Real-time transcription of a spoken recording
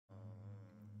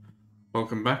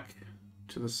Welcome back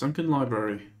to the Sunken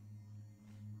Library.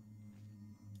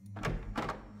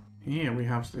 Here we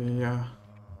have the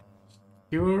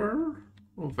pure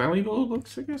or valuable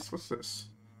books, I guess. What's this?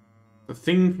 The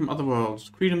Thing from Other Worlds,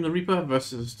 Creedom the Reaper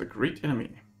versus the Great Enemy.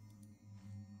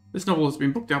 This novel has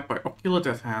been booked out by Ocular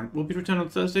Death Hand. Will be returned on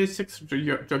Thursday, 6th of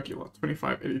Jugular,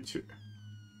 2582.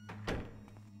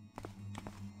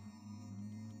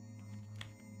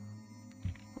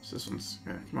 What's this one's?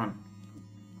 Okay, come on.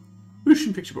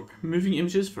 Motion picture book. Moving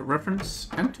images for reference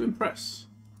and to impress.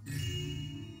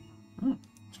 Oh,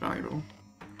 it's valuable.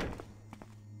 A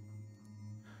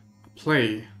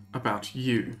play about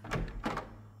you.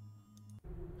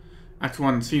 Act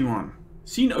 1, Scene 1.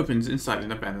 Scene opens inside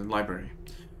an abandoned library.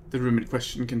 The room in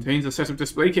question contains a set of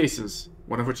display cases,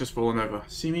 one of which has fallen over,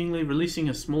 seemingly releasing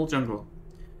a small jungle.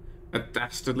 A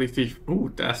dastardly thief.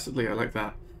 Ooh, dastardly, I like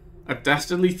that. A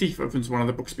dastardly thief opens one of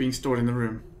the books being stored in the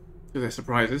room. To their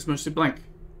surprise, it's mostly blank.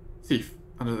 Thief,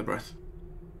 under the breath.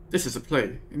 This is a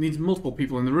play. It needs multiple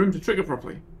people in the room to trigger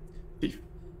properly. Thief,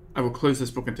 I will close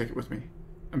this book and take it with me.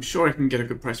 I'm sure I can get a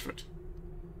good price for it.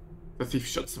 The thief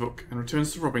shuts the book and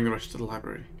returns to robbing the rest of the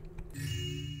library.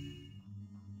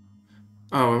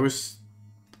 Oh, it was...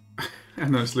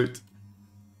 and then it's loot.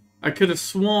 I could have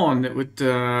sworn it would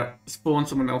spawn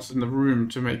someone else in the room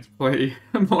to make the play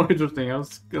more interesting. I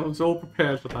was all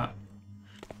prepared for that.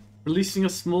 Releasing a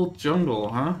small jungle,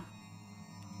 huh?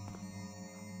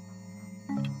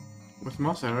 With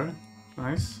moss arrow.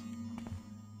 Nice.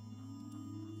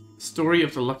 Story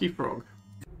of the Lucky Frog.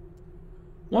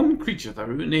 One creature, though,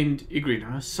 named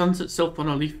Igrina, suns itself on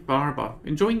a leaf far above,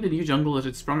 enjoying the new jungle that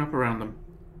had sprung up around them.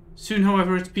 Soon,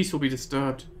 however, its peace will be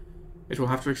disturbed. It will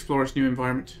have to explore its new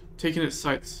environment, take in its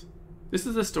sights. This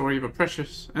is the story of a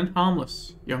precious and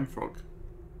harmless young frog.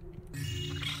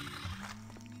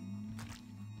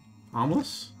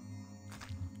 Harmless?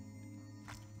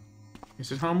 Is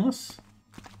it harmless?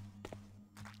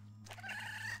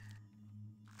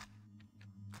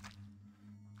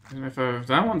 I don't know if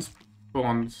that one's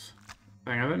spawned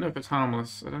thing. I don't know if it's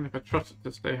harmless. I don't know if I trust it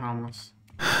to stay harmless.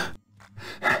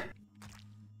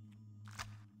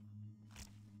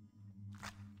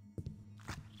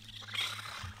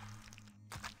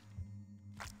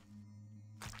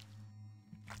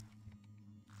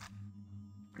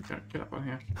 Okay, get up on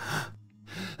here.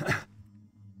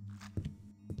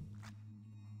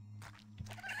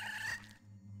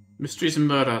 Mysteries and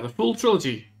Murder, the full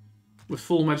trilogy, with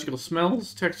full magical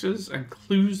smells, textures, and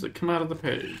clues that come out of the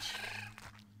page.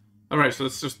 Alright, so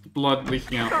it's just blood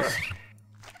leaking out.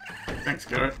 Thanks,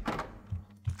 Garrett.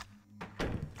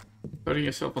 Putting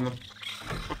yourself on the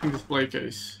fucking display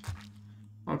case.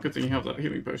 Oh, good thing you have that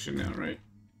healing potion now, right?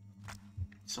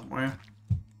 Somewhere.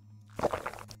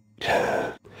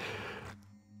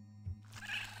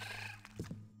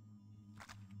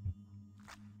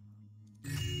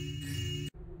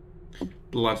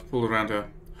 Blood pooled around her.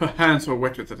 Her hands were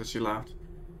wet with it as she laughed.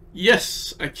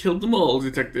 Yes, I killed them all,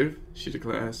 detective, she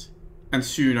declares. And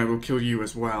soon I will kill you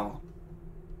as well.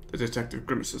 The detective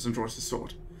grimaces and draws his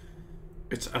sword.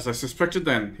 It's as I suspected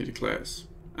then, he declares.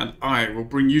 And I will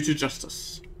bring you to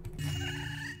justice.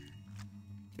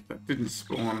 That didn't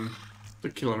spawn the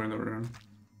killer in the room.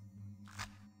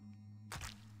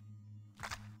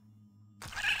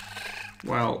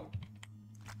 Well,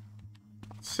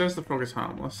 it says the frog is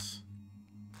harmless.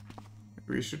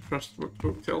 We should trust what the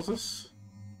book tells us.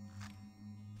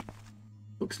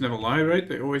 Books never lie, right?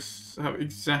 They always have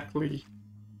exactly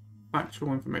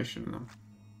factual information in them.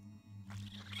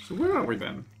 So where are we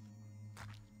then?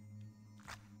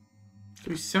 Could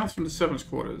be south from the servants'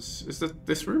 quarters. Is that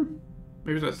this room?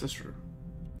 Maybe that's this room.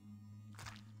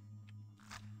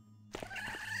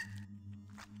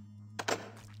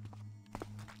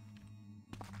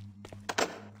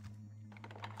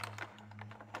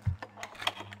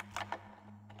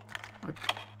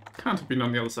 Can't have been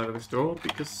on the other side of this door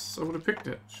because I would have picked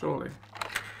it, surely.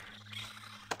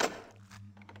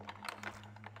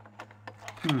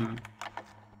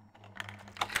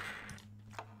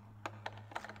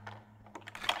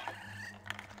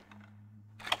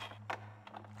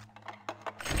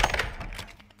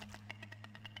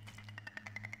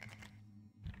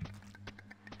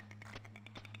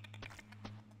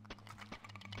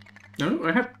 No,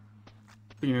 I have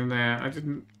been in there. I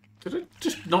didn't... Did I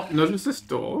just not notice this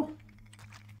door?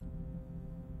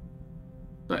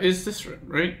 That is this room,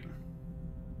 right?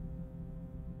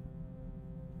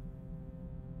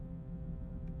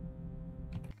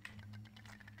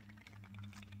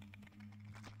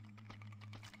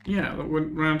 Yeah, that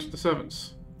went round to the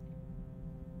servants.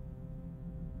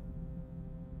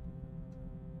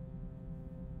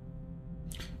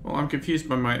 Well, I'm confused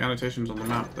by my annotations on the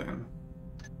map then.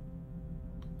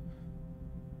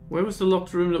 Where was the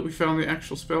locked room that we found the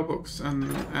actual spellbooks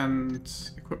and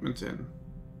equipment in?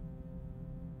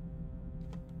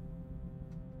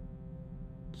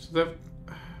 So that...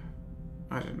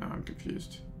 I don't know, I'm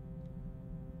confused.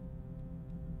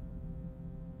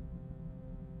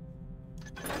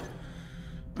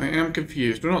 I am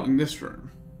confused. We're not in this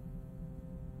room.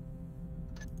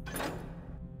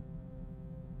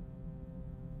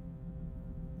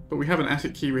 But we have an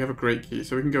attic key, we have a grate key,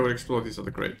 so we can go and explore these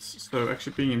other grates. So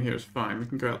actually being in here is fine. We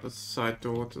can go out the side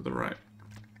door to the right.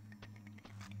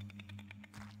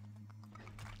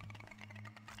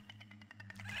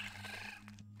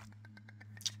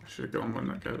 I should have gone when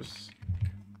that goes.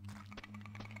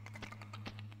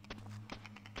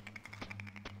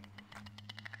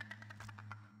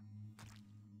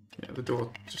 Yeah, the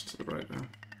door just to the right there.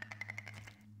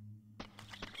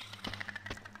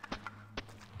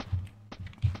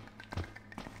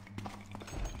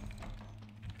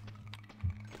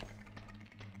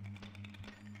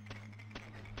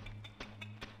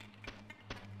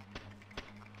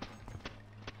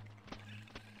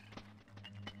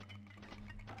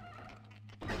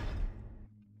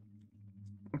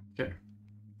 Okay.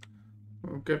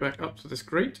 We'll go back up to this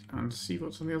grate and see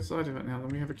what's on the other side of it now. Then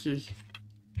we have a key.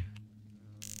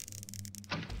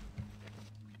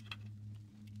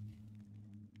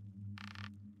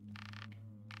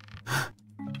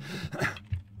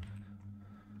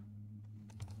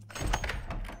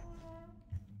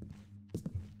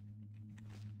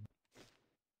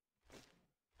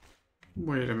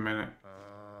 Wait a minute.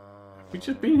 Have we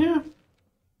just been here?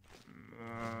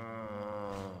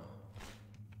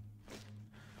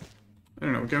 I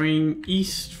don't know, going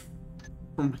east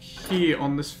from here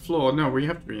on this floor. No, we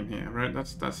have to be in here, right?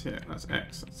 That's here. That's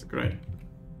X. That's great.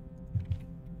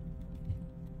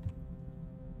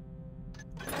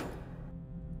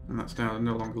 And that's now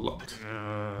no longer locked.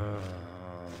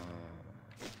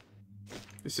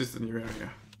 This is the new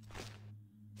area.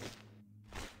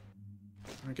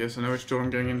 I guess I know which door I'm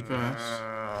going in first.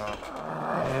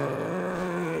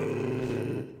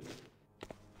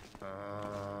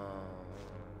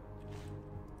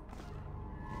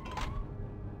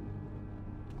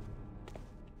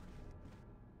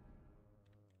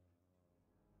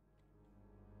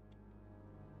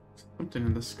 Something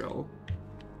in the skull.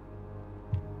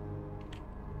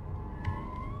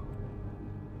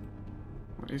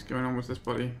 What is going on with this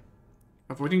body?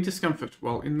 Avoiding discomfort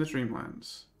while in the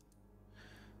Dreamlands.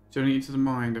 Journey into the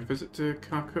mind, a visit to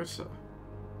Carcosa.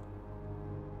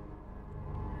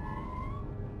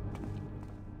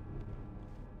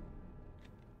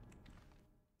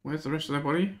 Where's the rest of their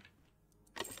body?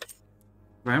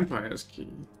 Vampire's key.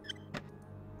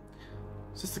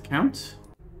 Is this the Count?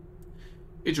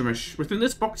 Idrimish. Within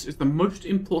this box is the most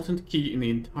important key in the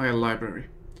entire library.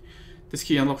 This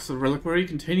key unlocks the reliquary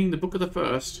containing the Book of the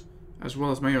First, as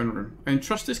well as my own room. I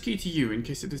entrust this key to you in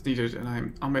case it is needed and I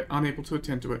am unable to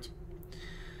attend to it.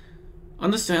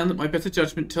 Understand that my better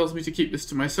judgment tells me to keep this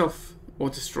to myself, or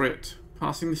destroy it.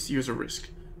 Passing this to you is a risk.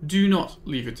 Do not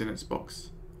leave it in its box.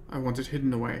 I want it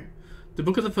hidden away. The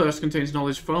Book of the First contains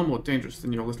knowledge far more dangerous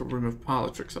than your little room of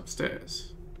parlor tricks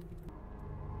upstairs.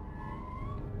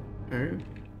 Oh.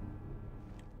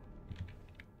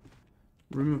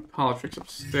 Room of parlor tricks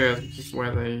upstairs, which is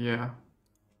where they,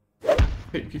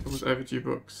 take people with overdue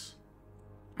books.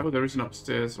 Oh, there is an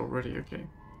upstairs already, okay.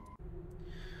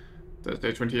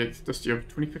 Thursday, 28th, Dusty of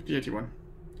 2050-81.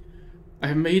 I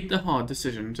have made the hard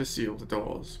decision to seal the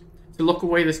doors. To lock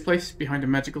away this place behind a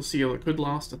magical seal that could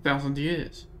last 1,000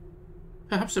 years.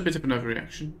 Perhaps a bit of an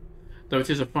overreaction, though it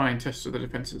is a fine test of the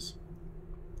defences.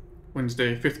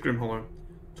 Wednesday, 5th Grimhollow,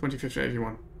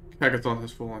 2050-81. Kagathon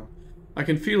has fallen. I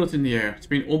can feel it in the air. It's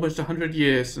been almost 100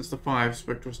 years since the Five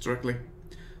spoke to us directly.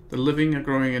 The living are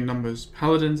growing in numbers.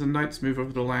 Paladins and knights move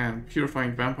over the land,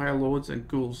 purifying vampire lords and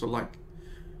ghouls alike.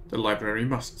 The library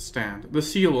must stand. The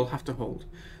seal will have to hold.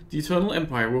 The Eternal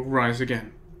Empire will rise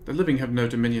again. The living have no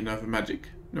dominion over magic,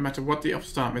 no matter what the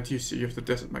upstart Medusa of the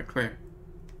desert might claim.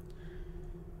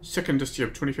 2nd Dusty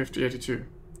of 2050-82.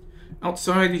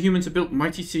 Outside, the humans have built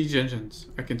mighty siege engines.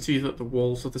 I can see that the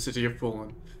walls of the city have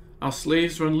fallen. Our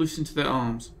slaves run loose into their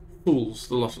arms. Fools,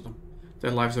 the lot of them.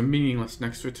 Their lives are meaningless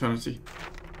next to eternity.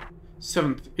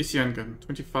 7th Isyangan,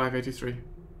 2583.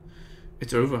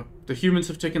 It's over. The humans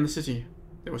have taken the city.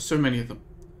 There were so many of them.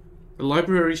 The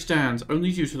library stands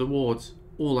only due to the wards.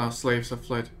 All our slaves have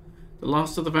fled. The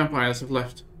last of the vampires have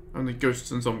left. Only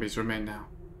ghosts and zombies remain now.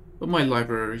 But my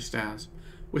library stands.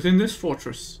 Within this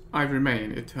fortress, I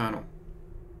remain eternal.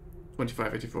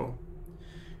 2584.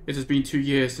 It has been 2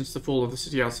 years since the fall of the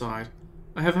city outside.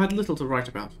 I have had little to write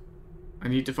about. I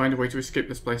need to find a way to escape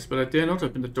this place, but I dare not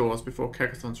open the doors before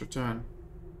Kagathon's return.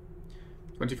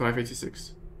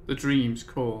 2586. The dreams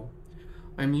call.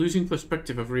 I am losing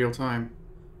perspective of real time.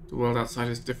 The world outside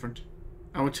is different.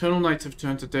 Our eternal nights have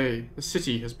turned to day. The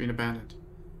city has been abandoned.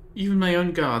 Even my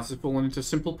own guards have fallen into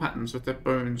simple patterns with their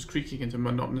bones creaking into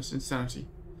monotonous insanity.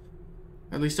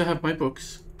 At least I have my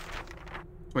books.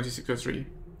 2603.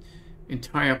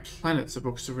 Entire planets of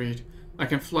books to read. I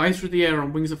can fly through the air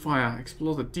on wings of fire,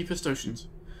 explore the deepest oceans.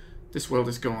 This world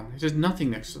is gone. It is nothing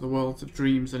next to the worlds of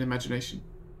dreams and imagination.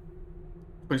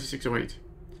 2608.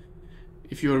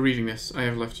 If you are reading this, I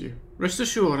have left you. Rest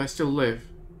assured I still live,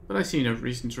 but I see no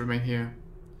reason to remain here.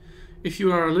 If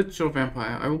you are a lich or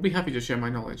vampire, I will be happy to share my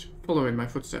knowledge. Follow in my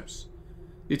footsteps.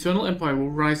 The Eternal Empire will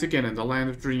rise again in the land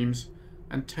of dreams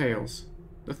and tales.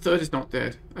 The third is not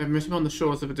dead. I have met him on the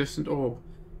shores of a distant orb,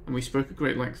 and we spoke at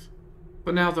great length.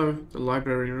 For now, though, the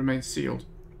library remains sealed.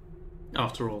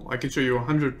 After all, I can show you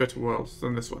 100 better worlds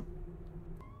than this one.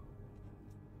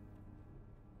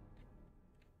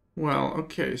 Well,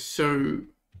 okay, so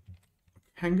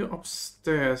can go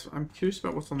upstairs. I'm curious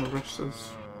about what's on the rest of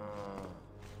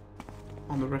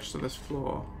this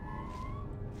floor.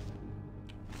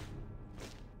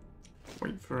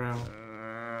 Wait for our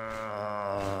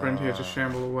friend here to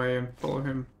shamble away and follow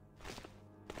him.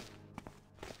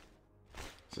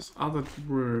 There's other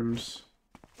rooms.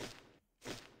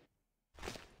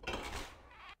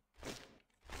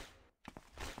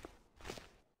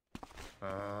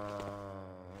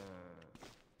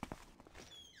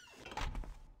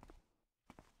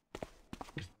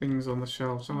 Things on the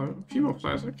shelves. Oh, a few more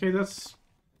flares. Okay, that's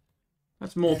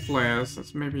more flares.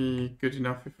 That's maybe good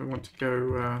enough if I want to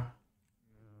go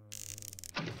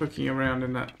poking around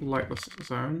in that lightless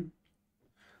zone.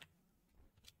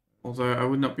 Although I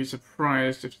would not be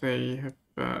surprised if they have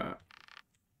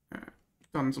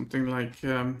done something like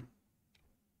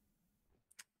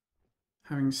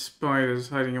having spiders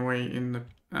hiding away in the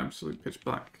absolute pitch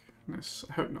blackness.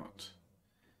 I hope not.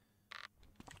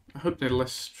 I hope they're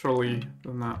less trolly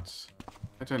than that.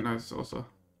 I don't know. It's also,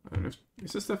 I don't know.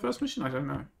 Is this their first mission? I don't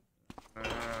know.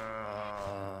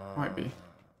 Might be.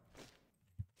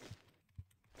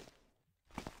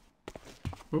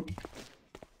 Oop.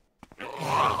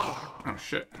 Oh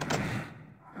shit.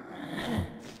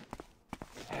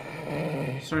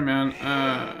 Sorry, man.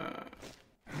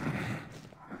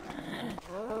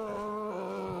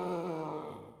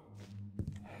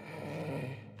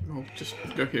 I'll just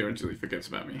go here until he forgets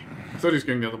about me. I thought he was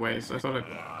going the other way, so I thought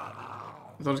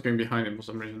I was going behind him for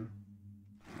some reason.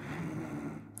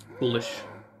 Foolish.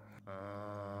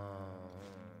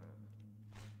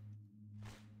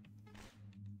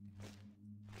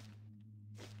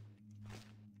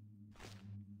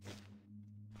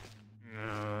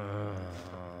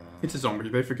 It's a zombie,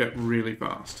 they forget really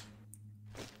fast.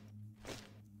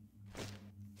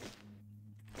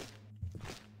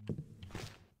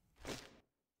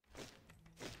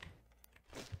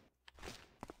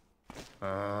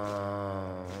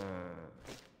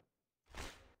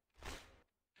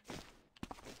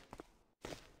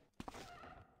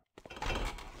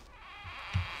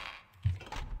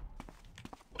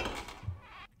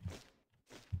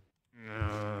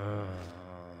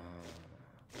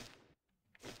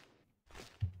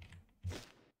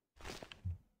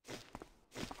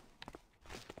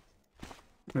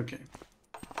 Okay.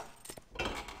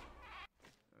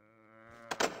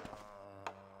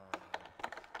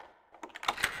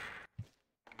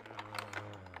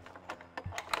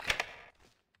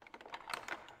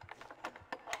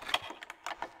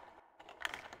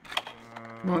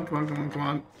 Come on, come on, come on, come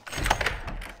on.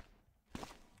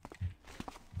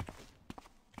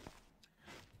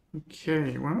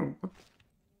 Okay, wow.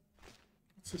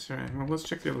 What's this here? Well, let's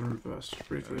check the other room first,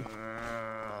 briefly.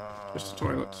 Just a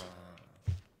toilet.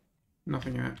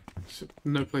 Nothing in it.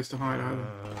 No place to hide either.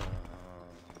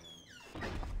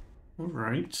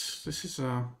 Alright, this is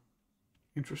a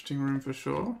interesting room for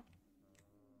sure.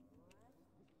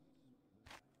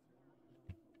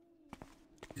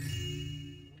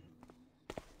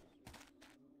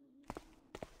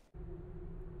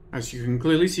 As you can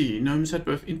clearly see, gnomes had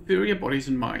both inferior bodies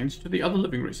and minds to the other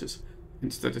living races,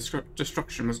 hence their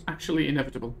destruction was actually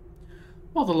inevitable.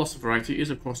 While the loss of variety is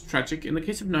of course tragic, in the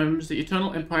case of gnomes, the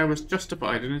Eternal Empire was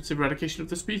justified in its eradication of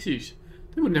the species.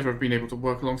 They would never have been able to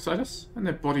work alongside us, and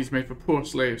their bodies made for poor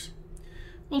slaves.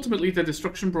 Ultimately, their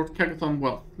destruction brought Kagathon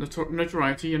wealth,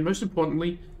 notoriety, and most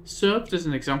importantly, served as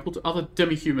an example to other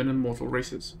demi-human and mortal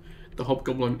races. The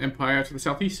Hobgoblin Empire to the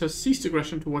southeast has ceased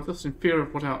aggression towards us in fear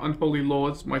of what our unholy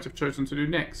lords might have chosen to do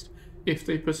next, if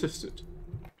they persisted.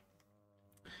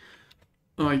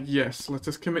 Yes, let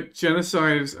us commit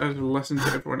genocide as a lesson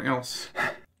to everyone else.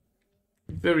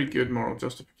 Very good moral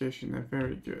justification there,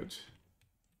 very good.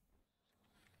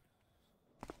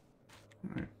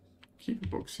 Alright, keep the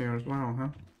books here as well, huh?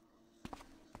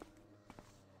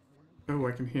 Oh,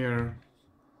 I can hear...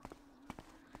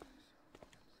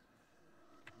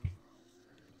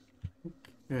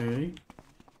 Okay.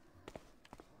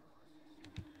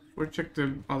 We'll check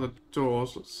the other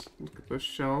doors. Let's look at those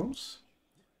shelves.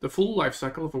 The full life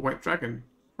cycle of a white dragon,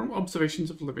 from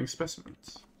observations of living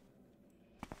specimens.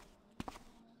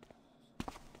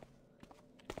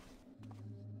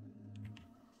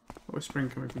 Whispering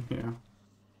coming from here.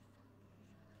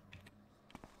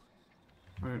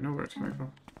 I don't know where it's coming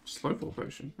from. Slowfall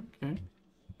potion, okay.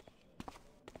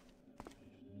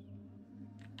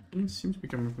 It seems to be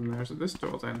coming from there. Is it this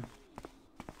door then?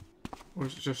 Or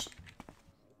is it just...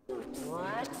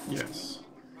 What? Yes.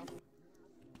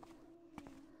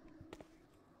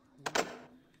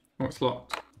 Oh, it's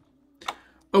locked.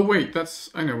 Oh wait, that's...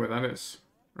 I know where that is.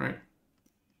 Right.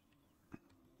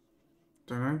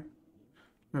 Don't know.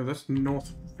 No, that's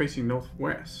north, facing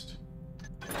northwest.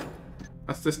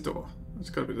 That's this door. It's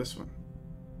gotta be this one.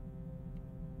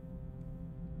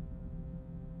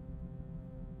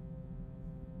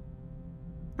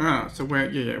 Ah, so where...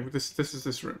 Yeah, this is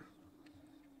this room.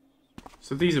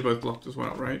 So these are both locked as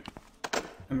well, right?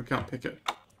 And we can't pick it.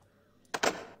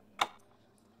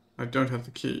 I don't have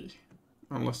the key.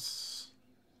 Unless...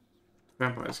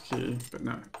 Vampire's key, but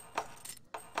no.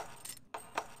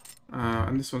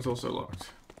 And this one's also locked.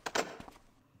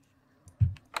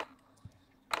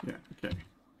 Yeah, okay.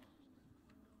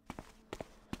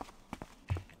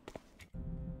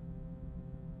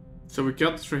 So we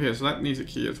got through here, so that needs a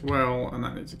key as well, and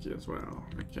that needs a key as well.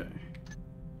 Okay.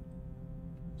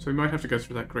 So we might have to go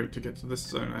through that grate to get to this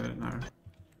zone, I don't know.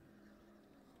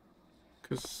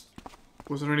 Because...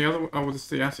 Was there any other... Oh, well, this is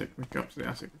the attic. We go up to the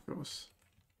attic, of course.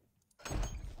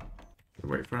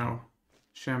 We'll wait for our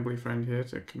shambly friend here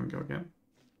to come and go again.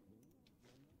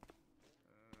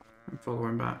 And follow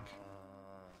him back.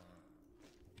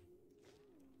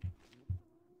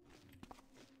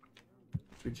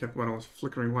 Be careful about all this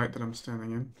flickering light that I'm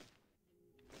standing in.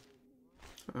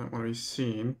 I don't want to be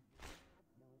seen.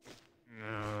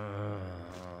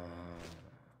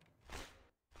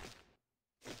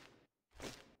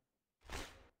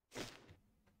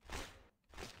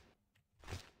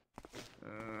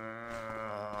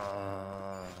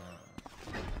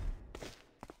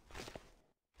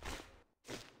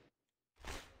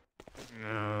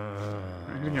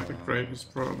 Hitting up the grate is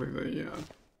probably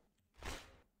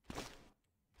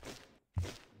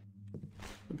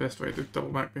the best way to double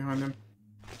back behind him.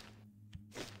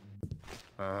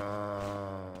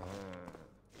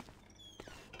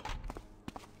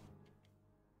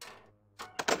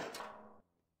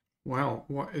 Well,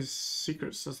 what is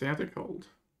secrets does the attic hold?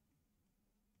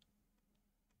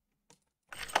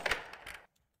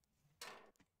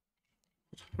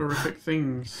 What horrific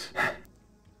things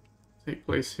take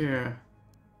place here?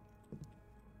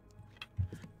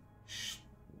 Shh.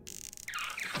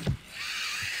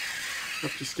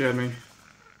 That just scared me.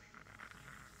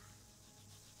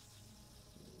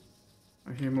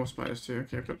 I hear more spiders too.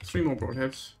 Okay, I've got 3 more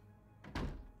broadheads. Okay,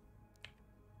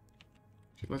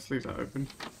 let's leave that open.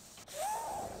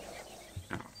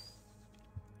 Ow.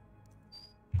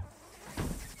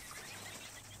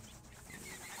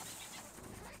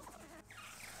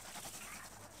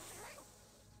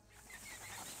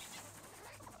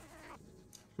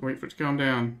 Wait for it to calm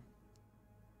down.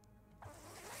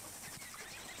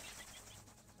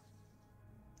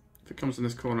 If it comes in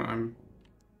this corner, I'm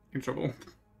in trouble.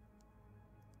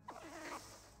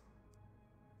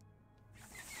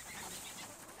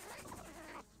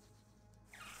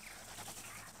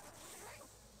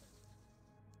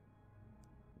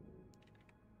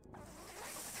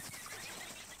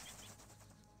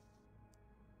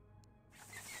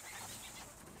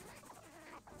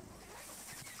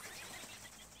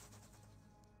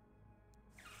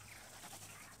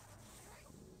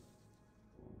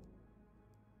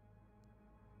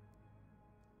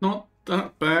 Not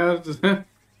that bad,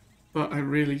 but I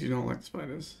really do not like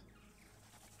spiders.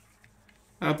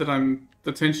 Add that I'm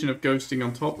the tension of ghosting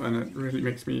on top, and it really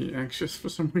makes me anxious for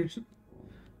some reason.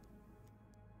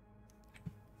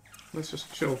 Let's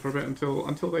just chill for a bit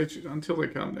until they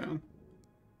calm down.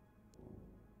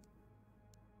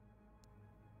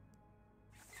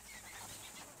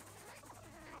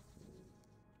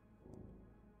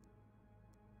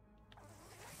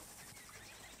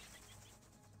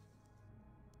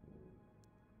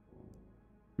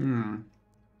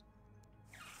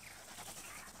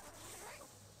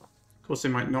 course, they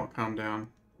might not calm down.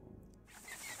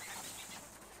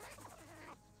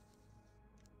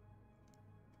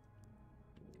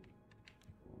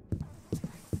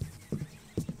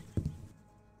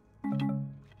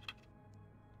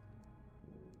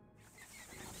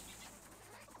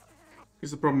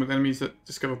 Because the problem with enemies that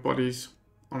discover bodies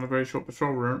on a very short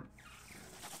patrol route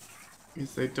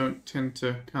is they don't tend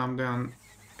to calm down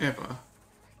ever.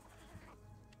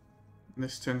 And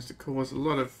this tends to cause a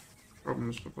lot of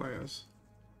problems for players.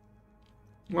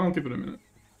 Well, I'll give it a minute.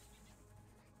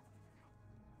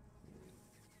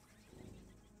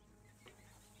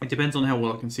 It depends on how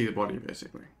well I can see the body,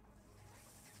 basically.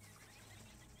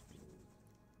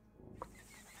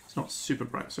 It's not super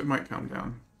bright, so it might calm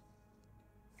down.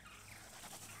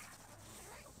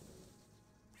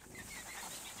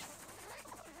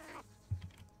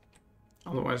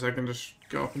 Otherwise, I can just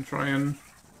go up and try and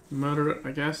murder it,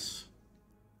 I guess.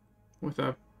 With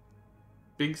a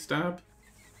big stab.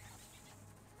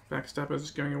 Backstab as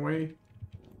it's going away.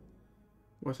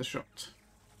 Worth a shot.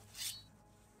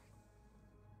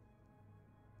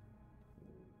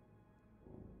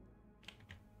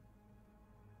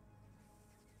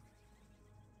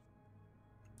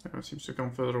 Oh, it seems to have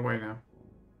gone further away now.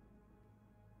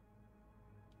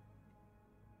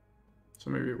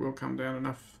 So maybe it will come down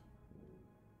enough.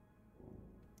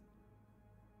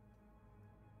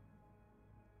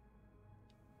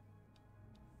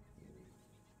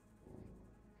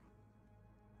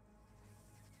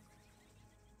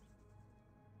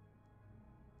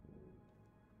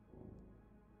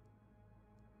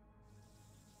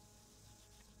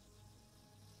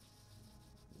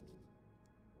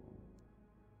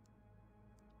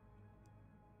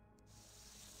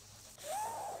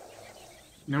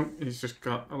 Nope, he's just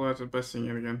got alerted by seeing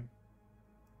it again.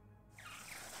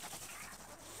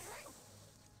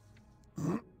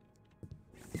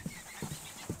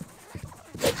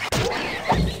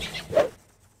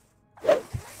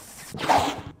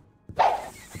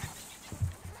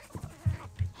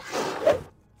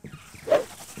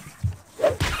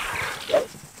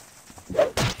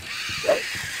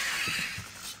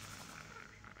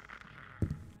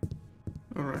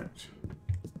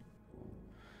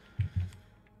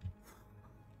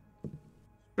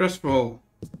 Stressful.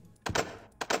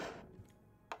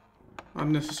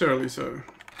 Unnecessarily so.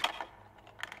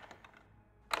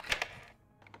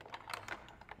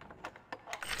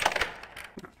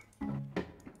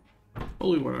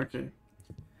 Holy water, okay.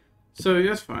 So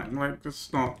that's fine, like,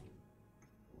 that's not...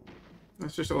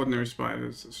 That's just ordinary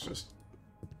spiders, it's just...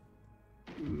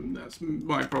 That's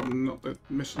my problem, not the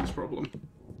mission's problem.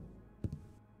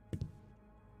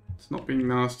 It's not being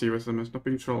nasty with them, it's not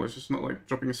being troll, it's just not like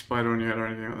dropping a spider on your head or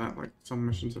anything like that, like some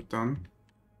missions have done.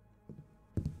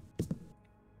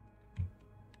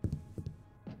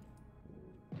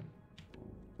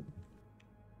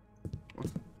 What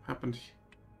happened?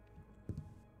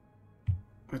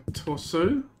 A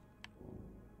torso?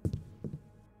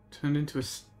 Turned into a...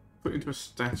 put into a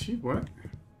statue? What?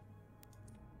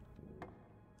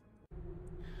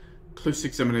 Close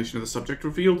examination of the subject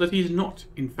revealed that he is not,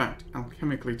 in fact,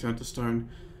 alchemically turned to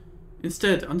stone.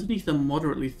 Instead, underneath a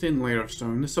moderately thin layer of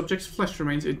stone, the subject's flesh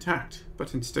remains intact,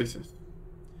 but in stasis.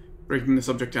 Breaking the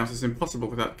subject out is impossible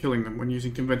without killing them when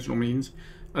using conventional means,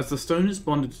 as the stone is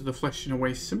bonded to the flesh in a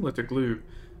way similar to glue,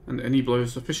 and any blow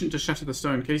sufficient to shatter the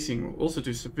stone casing will also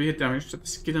do severe damage to the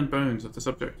skin and bones of the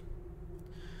subject.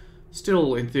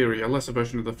 Still, in theory, a lesser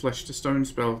version of the flesh-to-stone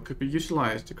spell could be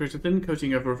utilized to create a thin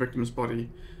coating over a victim's body,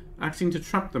 acting to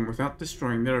trap them without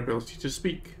destroying their ability to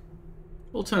speak.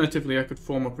 Alternatively, I could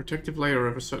form a protective layer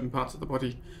over certain parts of the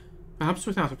body, perhaps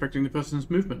without affecting the person's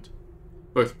movement.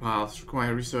 Both paths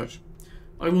require research.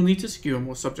 I will need to secure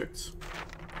more subjects.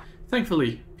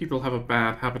 Thankfully, people have a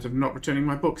bad habit of not returning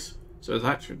my books, so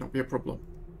that should not be a problem.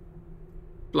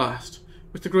 Blast.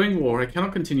 With the growing war, I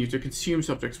cannot continue to consume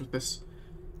subjects with this.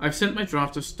 I've sent my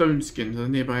draft of Stone Skin to the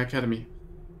nearby academy,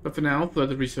 but for now,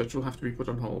 further research will have to be put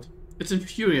on hold. It's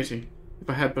infuriating. If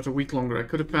I had but a week longer, I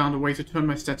could have found a way to turn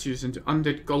my statues into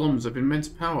undead golems of immense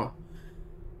power.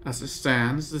 As it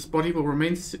stands, this book will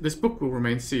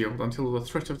remain sealed until the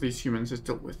threat of these humans is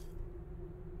dealt with.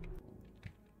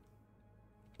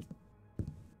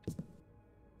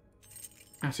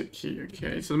 Attic key,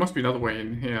 okay. So there must be another way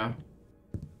in here,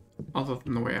 other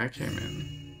than the way I came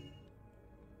in.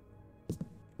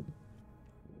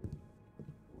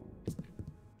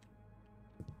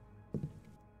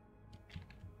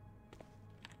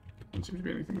 Doesn't seem to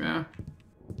be anything there.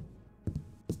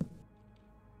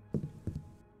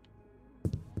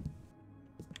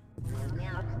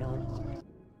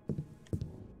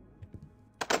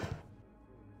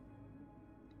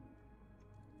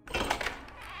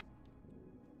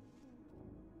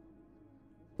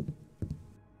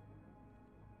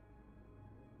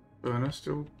 Burner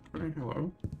still running.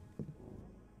 Hello.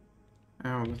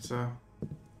 Oh, that's a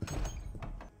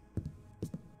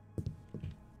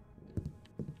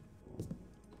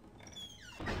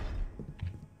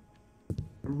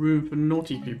room for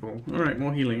naughty people. Alright,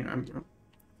 more healing. I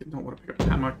did not want to pick up the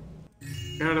hammer.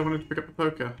 God, I wanted to pick up the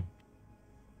poker.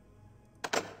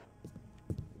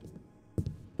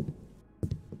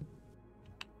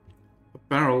 A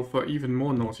barrel for even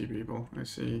more naughty people. I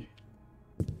see.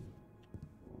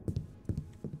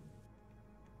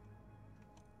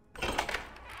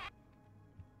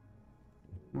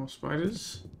 More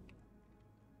spiders.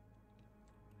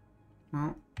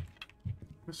 Well,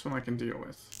 this one I can deal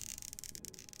with.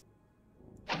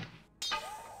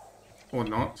 Or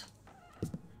not.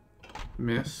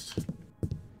 Missed.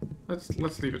 Let's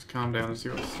leave it to calm down and see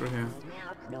what's through here.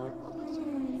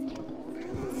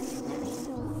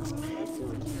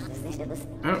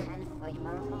 Oh.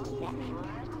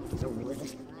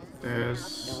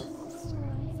 There's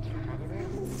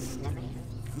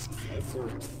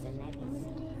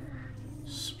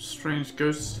some strange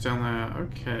ghosts down there.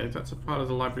 Okay, that's a part of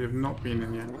the library I've not been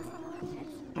in yet.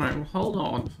 Alright, well hold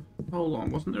on. Hold on.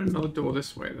 Wasn't there another door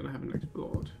this way that I haven't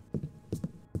explored?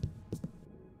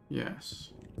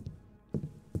 Yes.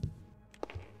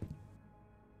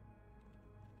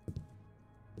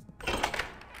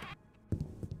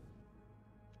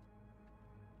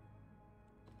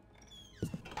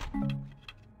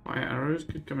 Fire arrows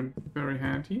could come in very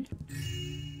handy.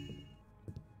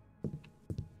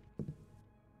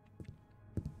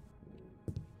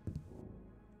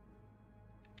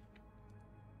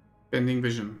 Bending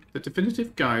vision. The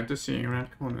definitive guide to seeing around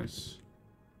corners.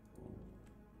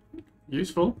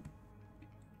 Useful.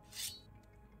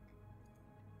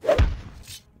 Thought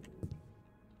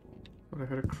I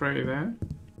heard a cray there.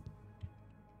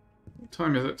 What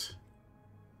time is it?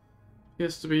 It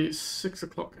has to be 6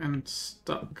 o'clock and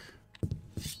stuck.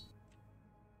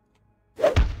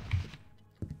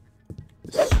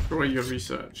 Destroy your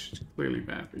research. It's clearly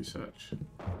bad research.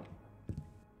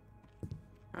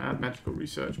 Bad magical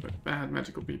research by bad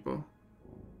magical people.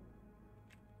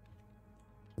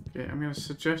 Okay, I'm going to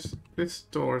suggest this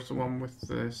door is the one with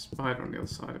the spider on the other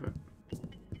side of it.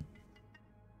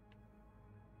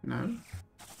 No?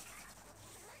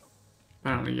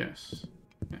 Apparently yes.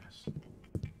 Yes.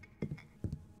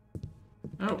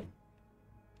 Oh.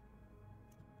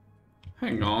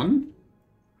 Hang on.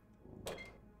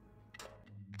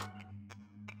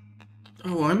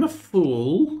 Oh, I'm a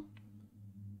fool.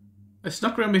 I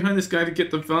snuck around behind this guy to get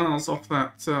the vials off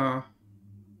that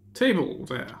table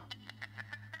there.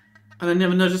 And I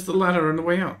never noticed the ladder on the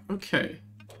way out. Okay.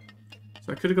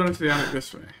 So I could have gone into the attic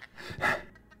this way.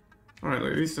 Alright,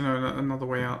 at least I know another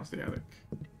way out of the attic.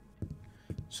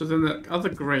 So then that other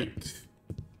grate...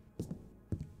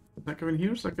 Does that go in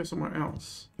here or does that go somewhere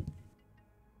else?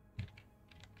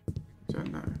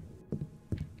 Don't know.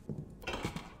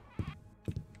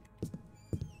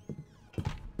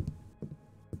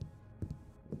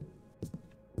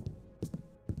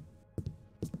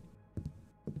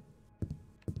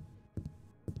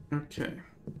 Okay.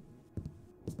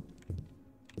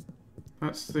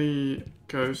 That's the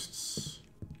ghosts.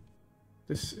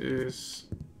 This is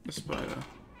the spider.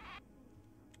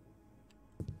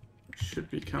 Should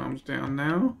be calmed down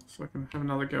now, so I can have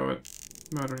another go at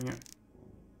murdering it.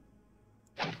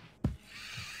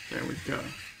 There we go.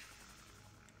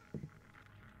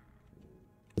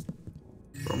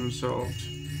 Problem solved.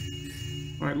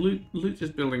 Right, loot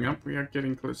is building up. We are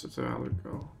getting closer to our loot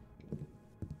goal.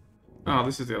 Ah,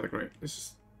 this is the other grate.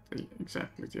 This is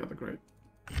exactly the other grate.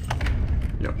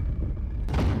 Yep.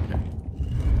 Okay.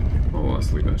 Oh,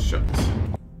 let's leave that shut.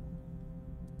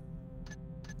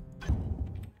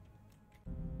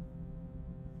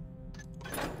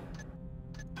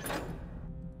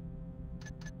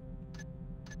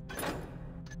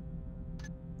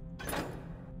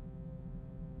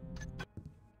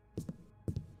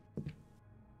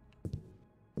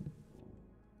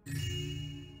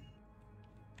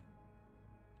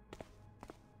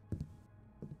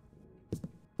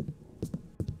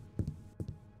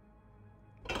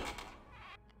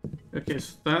 Okay,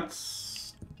 so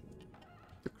that's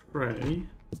the cray.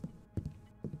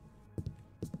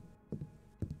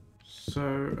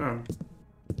 So,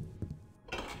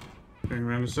 going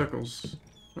around in circles,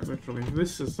 quite literally.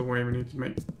 This is the way we need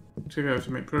to go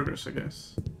to make progress, I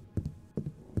guess.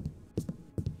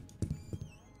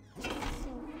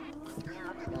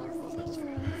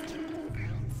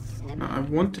 Now, I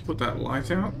want to put that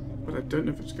light out, but I don't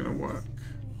know if it's going to work.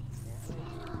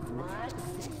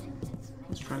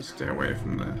 Let's try and stay away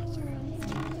from there.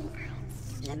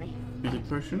 Healing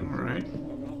potion, alright.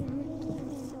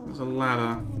 There's a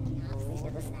ladder.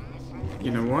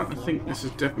 You know what? I think this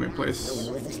is definitely a place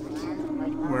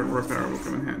where repair will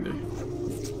come in handy.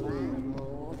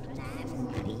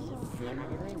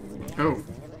 Oh.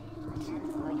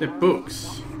 They're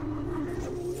books.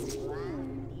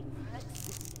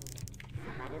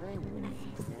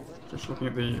 Just looking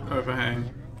at the overhang.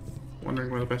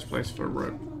 Wondering where the best place for a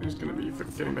rope is going to be for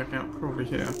getting back out. Probably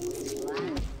here.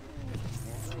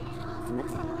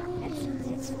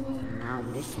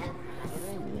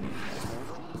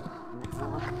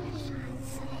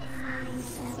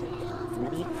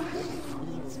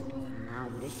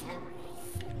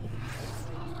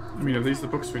 I mean, are these the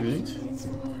books we need?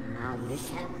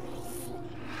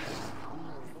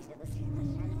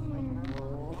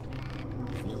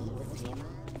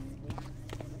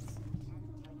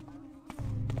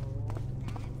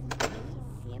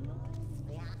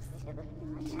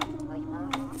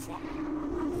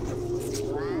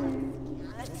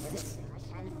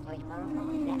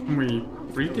 Can we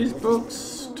read these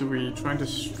books? Do we try and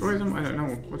destroy them? I don't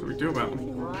know. What do we do about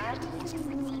them?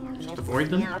 Just avoid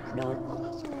them?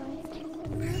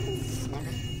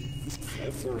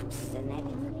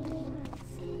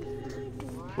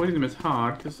 Avoiding them is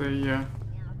hard because they, I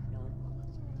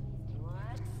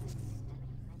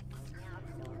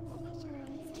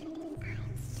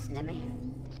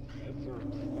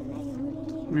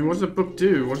mean, what does a book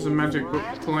do? What does a magic book,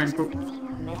 flying book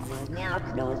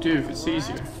do if it's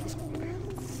easier?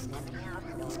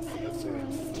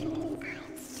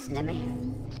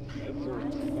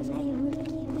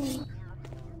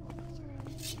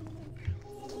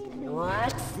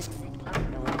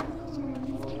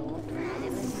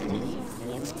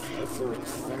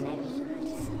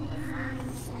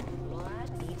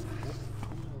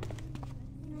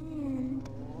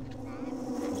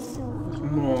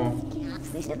 More.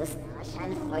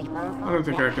 I don't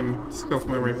think I can stealth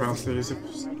my way past these if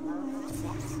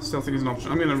stealthing is an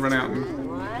option. I'm going to run out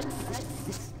and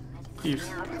see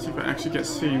if I actually get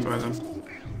seen by them.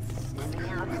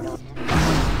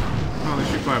 Oh, they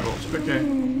shoot fireballs. Okay.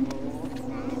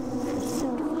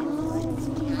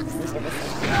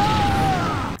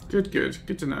 Good, good.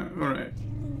 Good to know. Alright.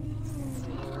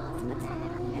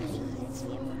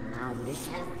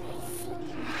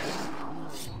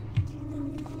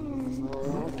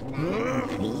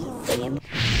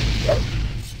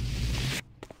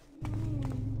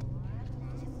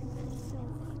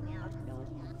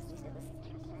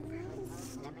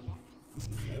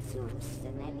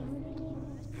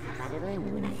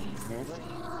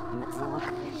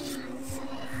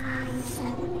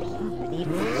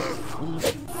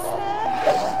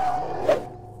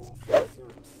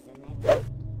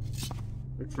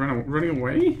 It's running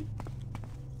away?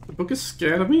 The book is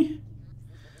scared of me?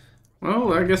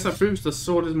 Well, I guess that proves the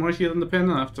sword is mightier than the pen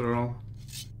after all.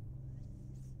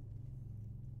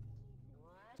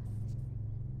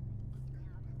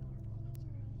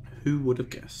 Who would have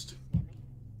guessed?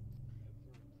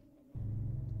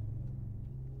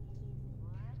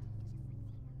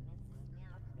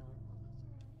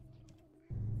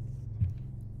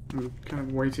 I'm kind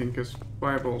of waiting because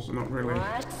fireballs are not really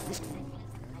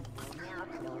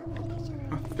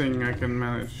a thing I can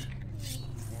manage.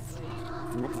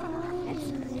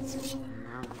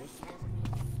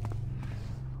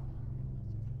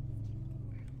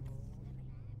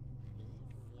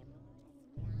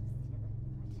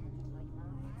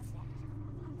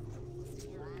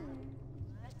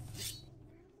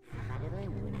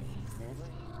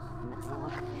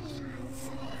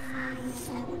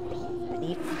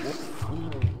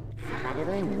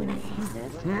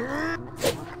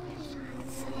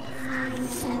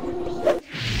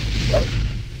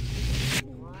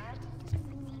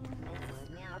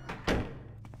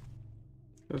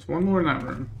 There's one more in that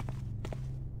room.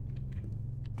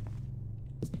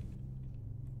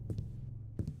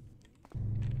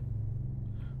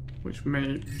 Which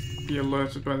may be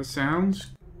alerted by the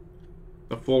sounds.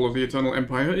 The fall of the Eternal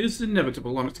Empire is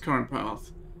inevitable on its current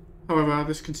path. However,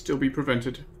 this can still be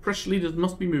prevented. Fresh leaders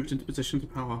must be moved into positions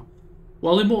of power.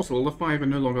 While immortal, the Five are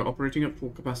no longer operating at full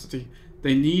capacity.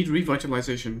 They need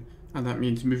revitalization, and that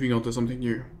means moving on to something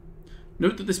new.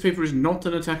 Note that this paper is not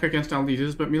an attack against our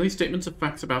leaders, but merely statements of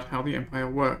facts about how the Empire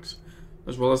works,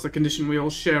 as well as the condition we all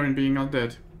share in being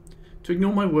undead. To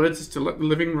ignore my words is to let the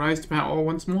living rise to power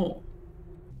once more.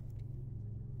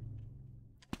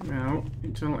 Now,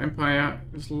 Eternal Empire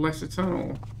is less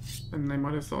eternal than they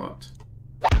might have thought.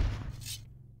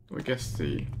 So I guess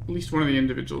at least one of the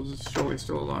individuals is surely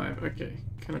still alive. Okay,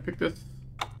 can I pick this?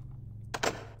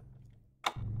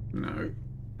 No.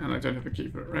 And I don't have a key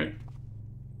for it, right?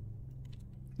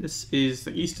 This is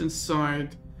the eastern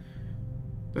side.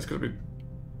 That's gotta be...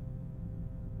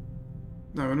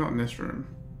 No, we're not in this room.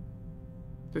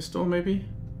 This door, maybe?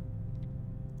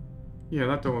 Yeah,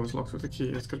 that door was locked with the key.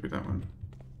 It's gotta be that one.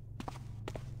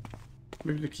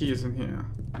 Maybe the key is in here.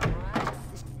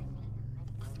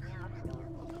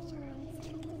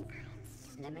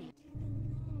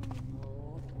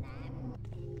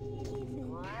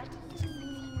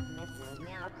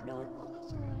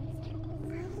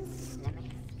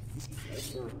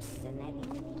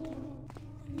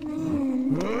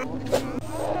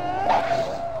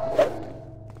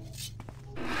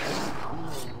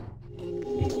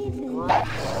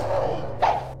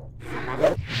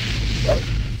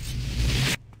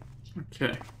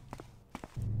 Okay.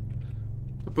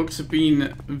 The books have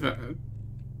been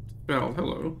spelled.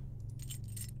 Hello.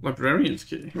 Librarian's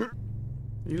key. Are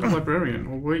you a librarian,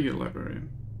 or were you a librarian?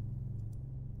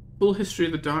 Full history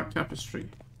of the Dark Tapestry.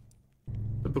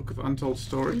 The Book of Untold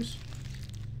Stories.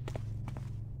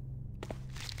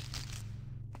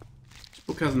 This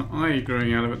book has an eye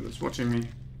growing out of it that's watching me.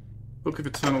 Book of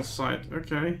Eternal Sight.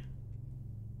 Okay.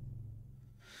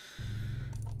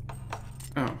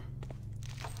 Oh.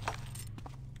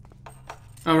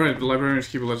 Oh, right, the librarian's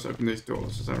key will let us open these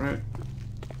doors, is that right?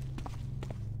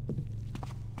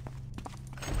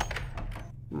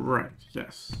 Right,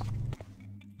 yes.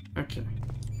 Okay.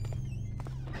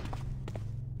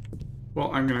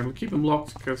 Well, I'm gonna keep them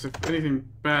locked, because if anything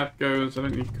bad goes, I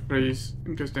don't need craze,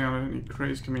 goes down, I don't need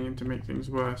craze coming in to make things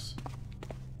worse.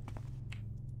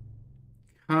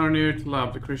 Carnered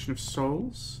Lab, the Creation of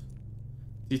Souls.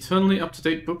 The eternally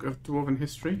up-to-date book of Dwarven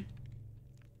history.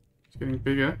 It's getting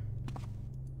bigger.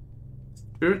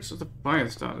 Spirits of the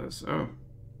Firestarters. Oh.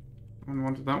 I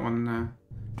wanted that one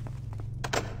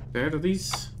dead. Are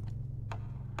these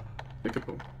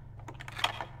pickable?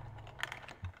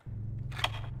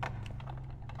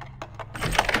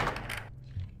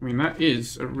 I mean, that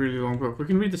is a really long book. We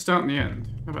can read the start and the end.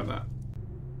 How about that?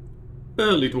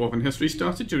 Early Dwarven history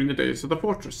started during the days of the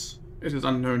fortress. It is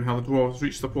unknown how the dwarves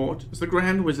reached the port, as the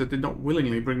Grand Wizard did not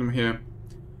willingly bring them here.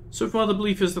 So far the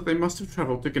belief is that they must have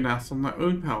travelled to Ganath on their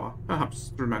own power, perhaps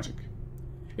through magic.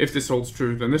 If this holds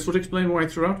true, then this would explain why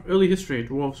throughout early history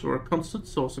dwarves were a constant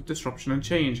source of disruption and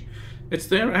change. It's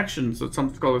their actions that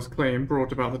some scholars claim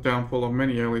brought about the downfall of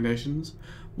many early nations.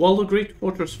 While the Great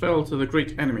Fortress fell to the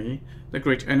Great Enemy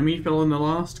fell in the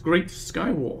last Great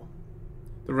Sky War.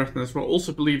 The Rethners were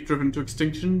also believed driven to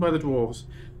extinction by the dwarves,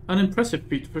 an impressive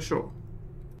feat for sure.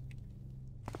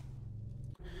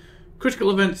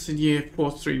 Critical events in year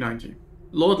 4390.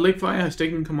 Lord Lakefire has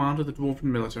taken command of the Dwarven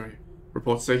military.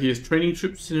 Reports say he is training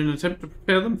troops in an attempt to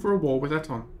prepare them for a war with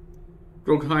Eton.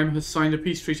 Grogheim has signed a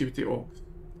peace treaty with the Orcs.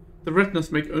 The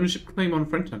Rethners make ownership claim on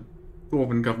Frenton.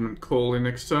 Dwarven government call in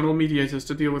external mediators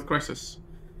to deal with crisis.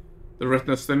 The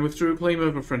Rethners then withdrew claim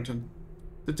over Frenton.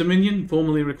 The Dominion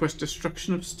formally requests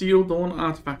destruction of Steel Dawn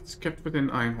artifacts kept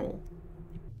within Ironhall.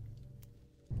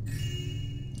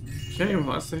 Okay,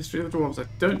 well that's the history of the dwarves. I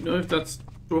don't know if that's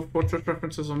Dwarf Fortress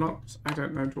references or not. I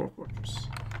don't know Dwarf Fortress.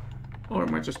 Or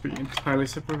it might just be entirely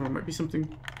separate, or it might be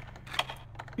something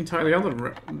entirely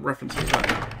other references.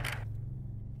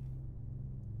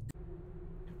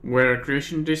 Where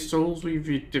creation day souls will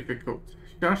be difficult.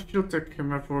 This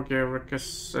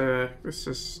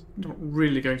is not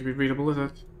really going to be readable, is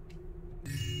it?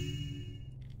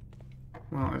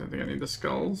 Well, I don't think I need the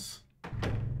skulls.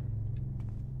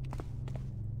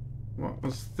 What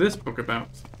was this book about?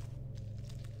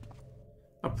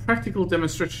 A practical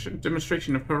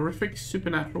demonstration of horrific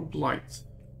supernatural blight.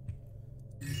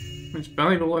 It's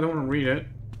valuable, I don't want to read it.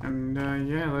 And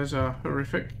yeah, those are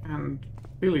horrific and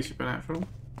really supernatural.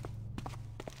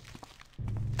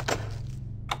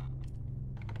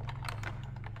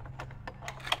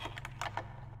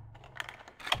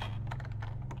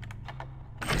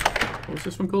 What was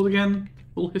this one called again?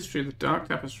 Full history of the Dark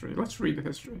Tapestry. Let's read the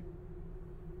history.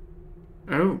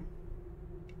 Oh.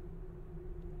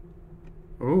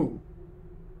 Oh.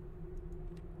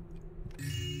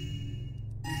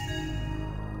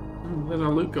 There's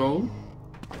our loot gold.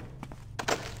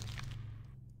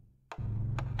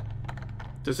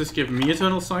 Does this give me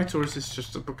Eternal Sight, or is this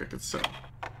just a book I could sell?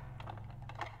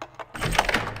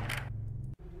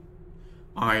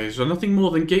 Eyes are nothing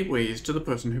more than gateways to the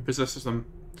person who possesses them.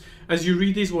 As you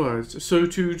read these words, so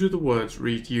too do the words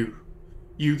read you.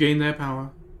 You gain their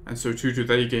power, and so too do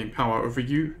they gain power over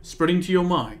you, spreading to your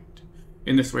mind.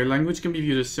 In this way, language can be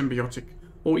viewed as symbiotic,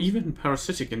 or even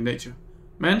parasitic in nature.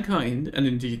 Mankind, and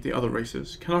indeed the other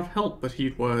races, cannot help but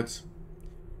heed words.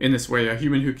 In this way, a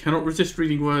human who cannot resist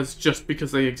reading words just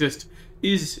because they exist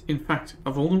is, in fact,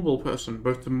 a vulnerable person,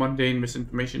 both to mundane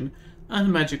misinformation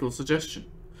and magical suggestion.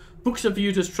 Books are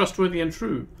viewed as trustworthy and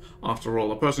true. After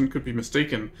all, a person could be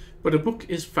mistaken, but a book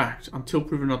is fact until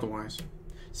proven otherwise.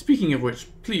 Speaking of which,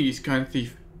 please, kind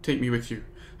thief, take me with you.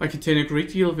 I contain a great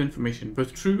deal of information,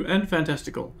 both true and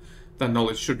fantastical. That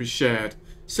knowledge should be shared.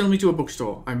 Sell me to a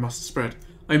bookstore. I must spread.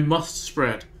 I must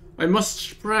spread. I must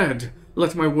spread.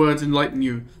 Let my words enlighten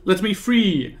you. Let me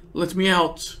free. Let me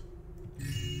out.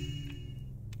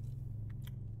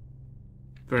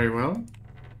 Very well.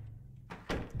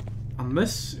 And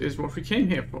this is what we came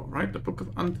here for, right? The Book of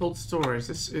Untold Stories.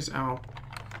 This is our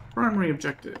primary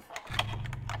objective.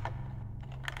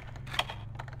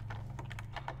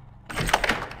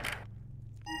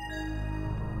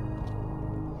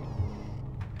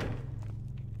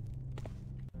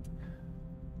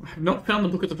 I have not found the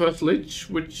Book of the First Lich,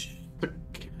 which the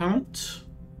Count...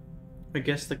 I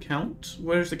guess the Count?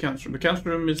 Where's the Count's room? The Count's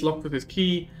room is locked with his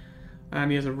key,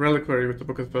 and he has a reliquary with the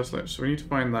Book of the First Lich, so we need to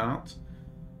find that.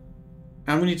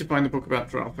 And we need to find the book about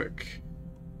traffic.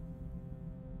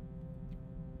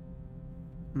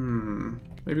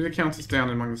 Maybe the Count is down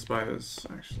among the spiders,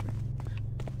 actually.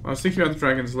 I was thinking about the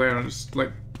Dragon's Lair, and just,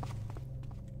 like...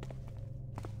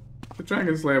 The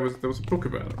Dragon's Lair was... There was a book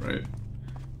about it, right?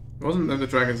 It wasn't that the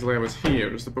Dragon's Lair was here,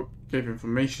 it was the book gave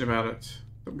information about it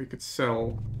that we could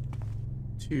sell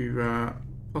to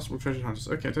possible treasure hunters.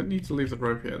 Okay, I don't need to leave the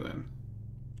rope here then.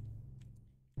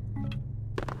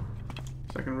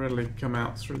 So I can readily come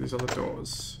out through these other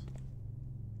doors.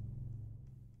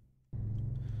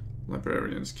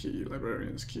 Librarian's key,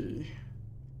 librarian's key.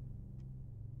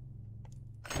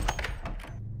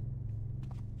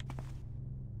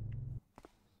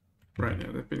 Right,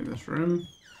 yeah, they've been in this room.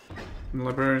 And the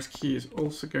librarian's key is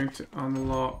also going to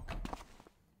unlock...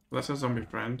 Well, that's our zombie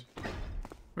friend.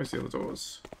 Where's the other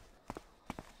doors?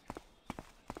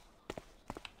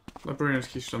 Librarian's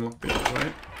key should unlock these,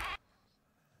 right?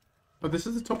 Oh, this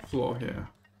is the top floor here.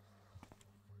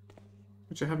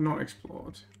 Which I have not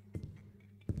explored.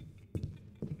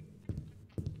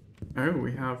 Oh,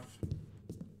 we have...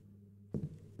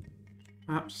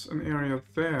 perhaps an area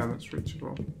there that's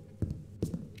reachable.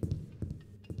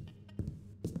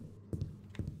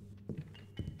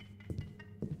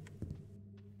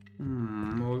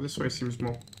 Well, this way seems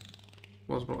more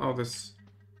plausible. Oh, there's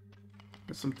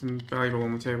something valuable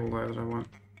on the table there that I want.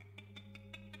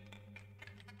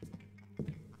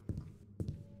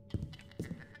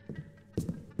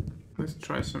 Let's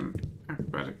try some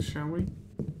acrobatics, shall we?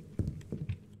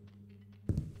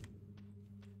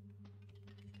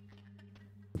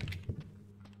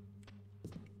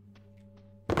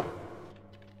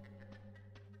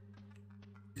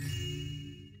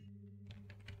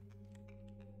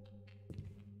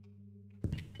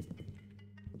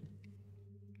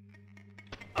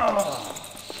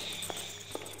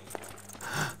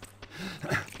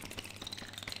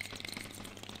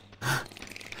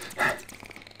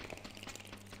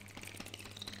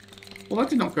 Well, that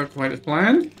did not go quite as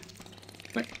planned.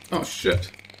 Oh,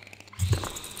 shit. I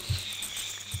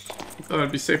thought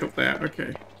I'd be safe up there.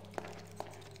 Okay.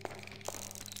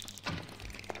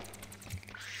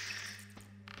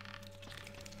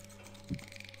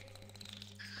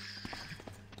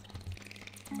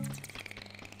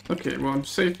 Okay, well, I'm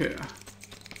safe here.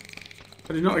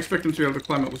 I did not expect him to be able to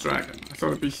climb up the dragon. I thought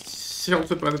it'd be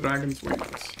sheltered by the dragon's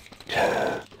wings.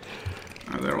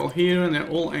 They're all here and they're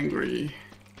all angry.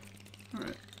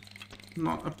 Alright.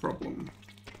 Not a problem.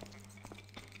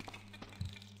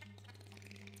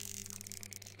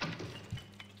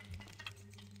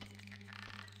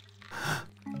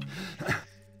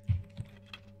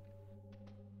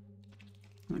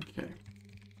 Okay.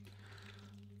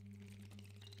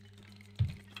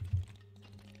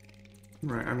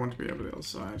 Right, I want to be over the other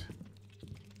side.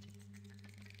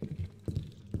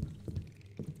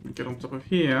 Get on top of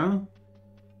here.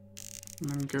 And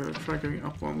then try going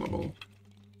up one level.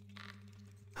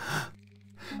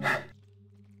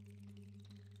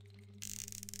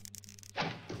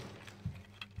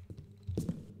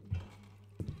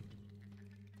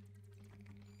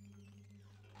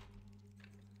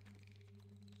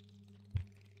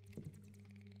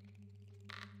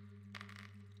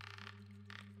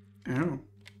 Oh.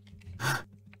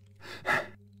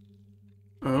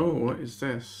 Oh, what is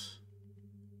this?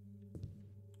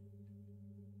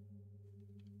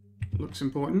 Looks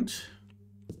important.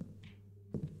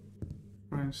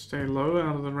 Try and stay low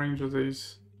out of the range of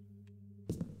these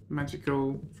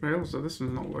magical trails. So this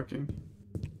one's not working.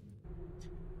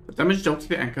 The damage dealt to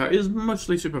the anchor is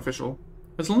mostly superficial.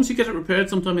 As long as you get it repaired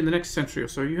sometime in the next century or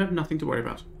so, you have nothing to worry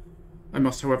about. I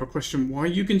must, however, question why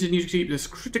you continue to keep this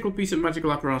critical piece of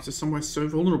magical apparatus somewhere so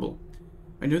vulnerable.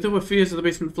 I know there were fears of the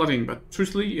basement flooding, but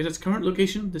truthfully, in its current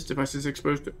location, this device is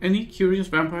exposed to any curious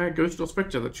vampire, ghost, or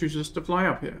spectre that chooses to fly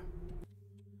up here.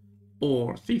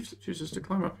 Or thief that chooses to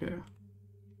climb up here.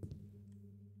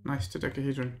 Nice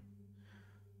dodecahedron.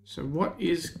 So what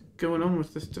is going on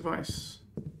with this device?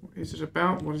 What is it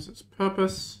about? What is its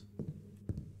purpose?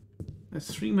 There's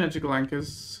 3 magical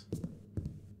anchors.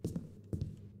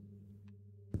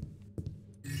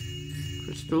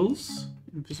 Crystals.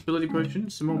 Invisibility potion.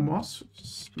 Some more moss, which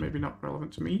is maybe not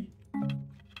relevant to me.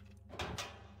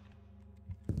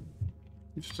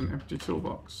 Just an empty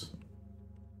toolbox.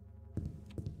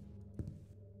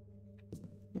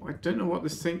 Well, I don't know what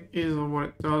this thing is or what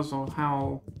it does or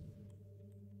how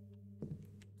to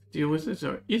deal with it,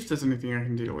 or if there's anything I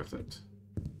can deal with it.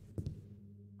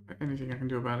 Anything I can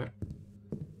do about it.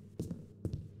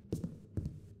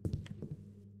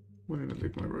 Where did I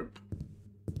leave my rope?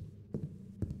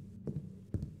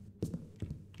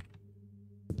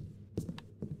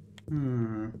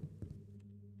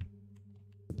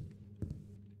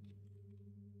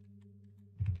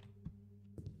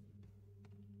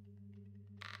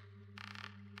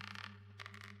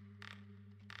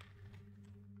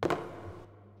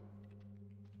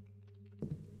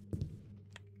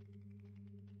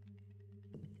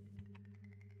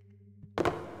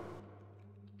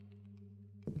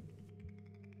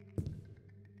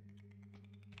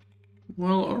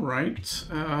 Well, alright.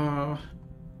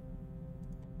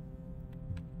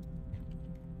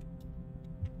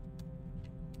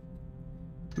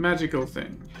 Magical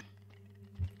thing.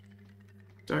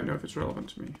 Don't know if it's relevant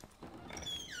to me.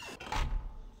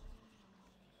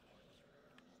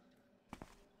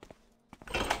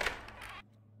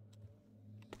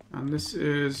 And this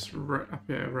is right up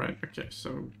here, right? Okay,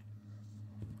 so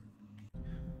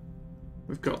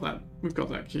we've got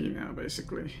that key now,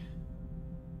 basically.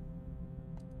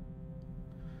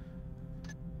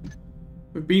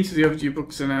 We've been to the overdue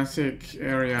books and attic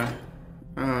area.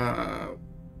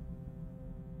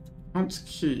 Count's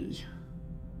key.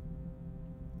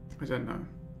 I don't know.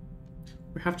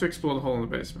 We have to explore the hole in the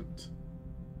basement.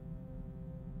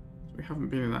 We haven't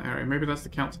been in that area. Maybe that's the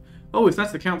Count's... Oh, if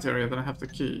that's the Count's area, then I have the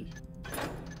key.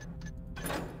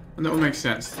 And that would make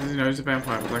sense. You know, he's a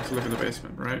vampire would like to live in the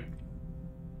basement, right?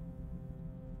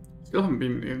 Still haven't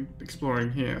been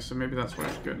exploring here, so maybe that's where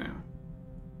I should go now.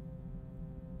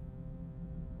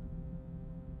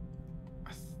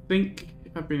 I think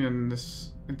I've been in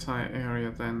this entire area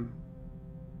then.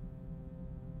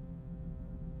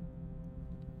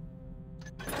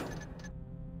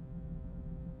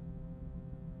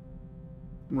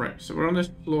 Right, so we're on this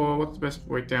floor. What's the best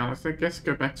way down? I guess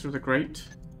go back through the grate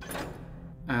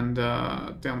and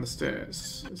down the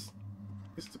stairs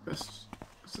is the best.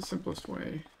 It's the simplest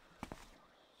way.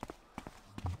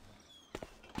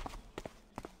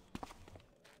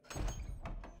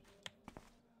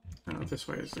 Oh, this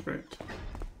way is the grate.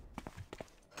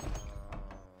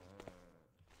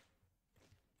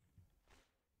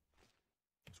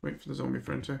 Just wait for the zombie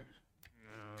friend to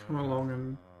come along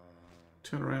and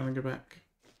turn around and go back.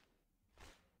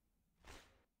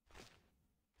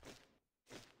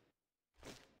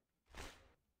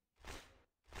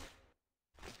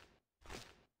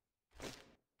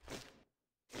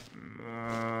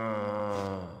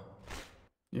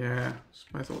 Yeah, that's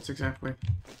my thoughts exactly.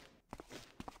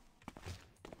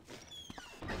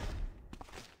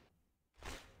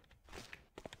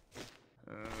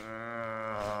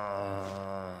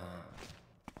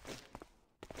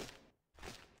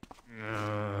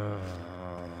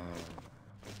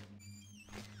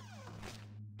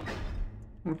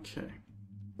 Okay.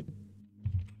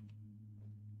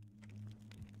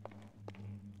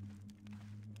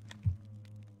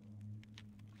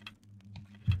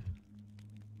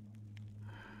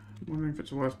 I'm wondering if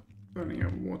it's worth burning a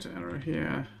water arrow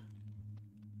here.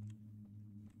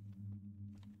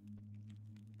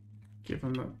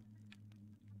 Given that,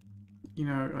 you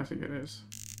know, I think it is.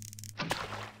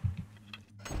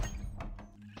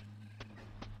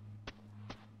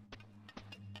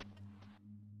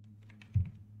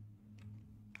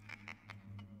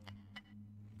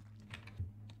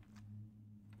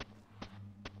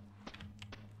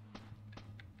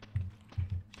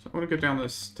 So I want to go down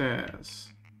those stairs.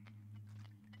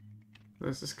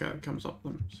 There's this guy that comes up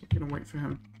them, so I'm gonna wait for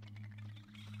him.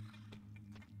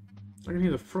 I can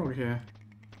hear the frog here.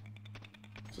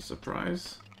 It's a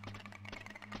surprise.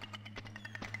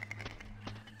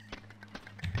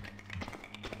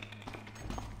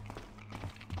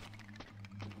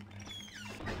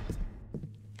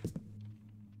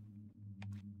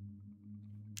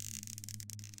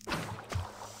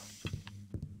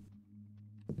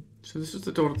 So this is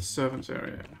the door to the servants'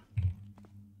 area.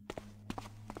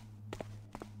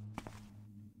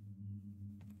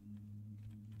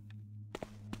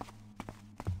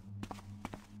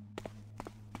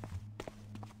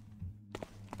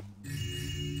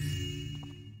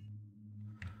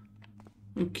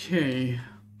 Okay.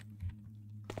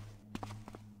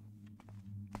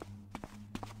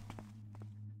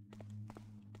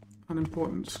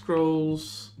 Unimportant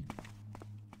scrolls.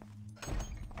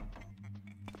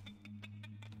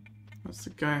 That's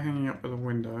the guy hanging up by the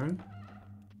window.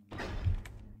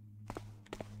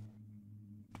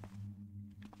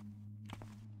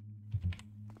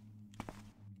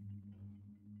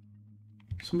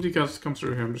 Somebody has to come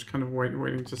through here. I'm just kind of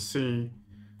waiting to see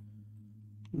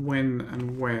when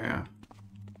and where.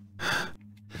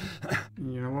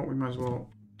 And you know what? We might as well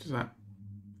do that.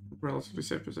 Relatively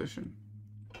safe position.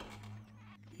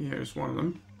 Here's one of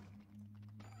them.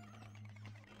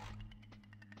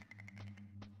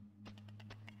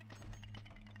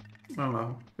 Oh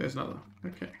no, there's another.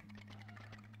 Okay.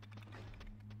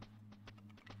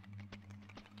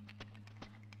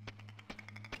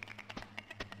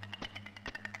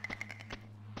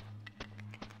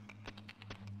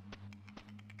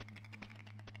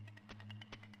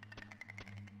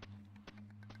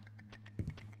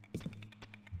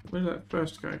 Where did that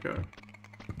first guy go?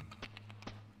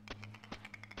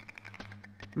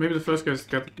 Maybe the first guy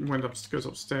goes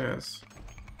upstairs.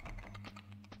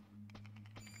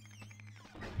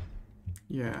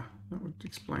 Yeah, that would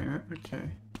explain it.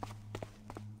 Okay.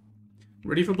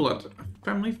 Ready for blood. A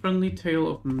family-friendly tale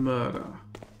of murder.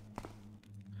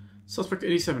 Suspect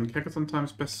 87, Hackathon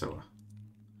Times bestseller.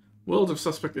 World of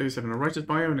Suspect 87, a writer's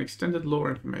bio and extended lore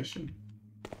information.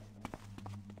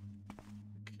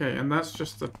 Okay, and that's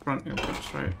just the front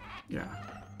entrance, right? Yeah.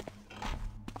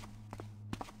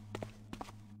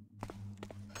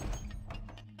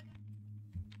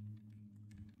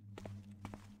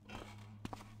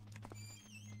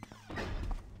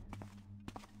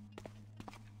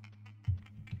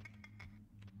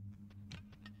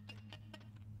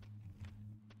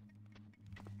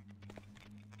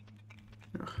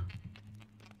 Ugh.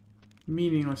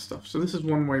 Meaningless stuff. So this is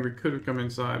one way we could have come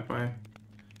inside by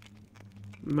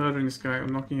murdering this guy or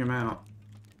knocking him out.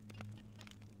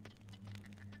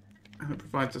 And it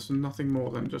provides us nothing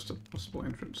more than just a possible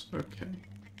entrance. Okay.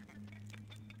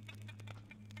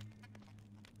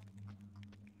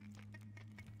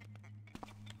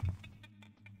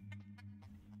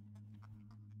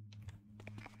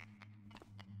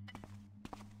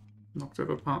 Knocked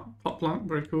over pot plant,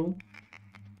 very cool.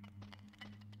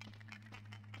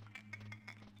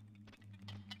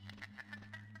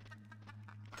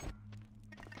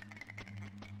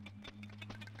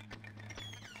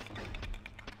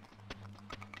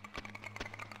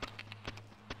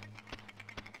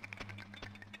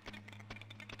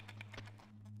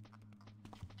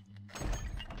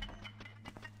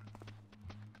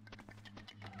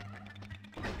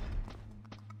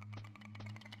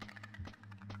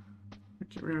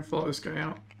 Okay, we're gonna follow this guy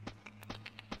out.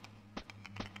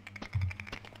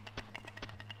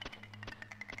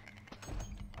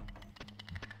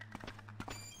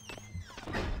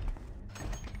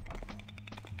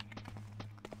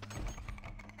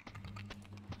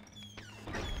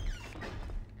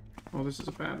 Oh, this is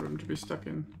a bad room to be stuck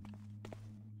in.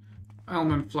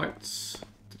 Almond Flights,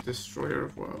 the Destroyer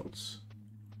of Worlds.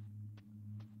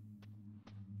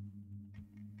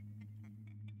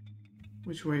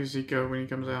 Which way does he go when he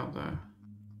comes out there?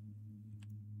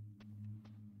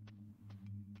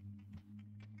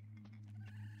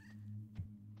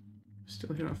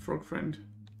 Still hear our frog friend.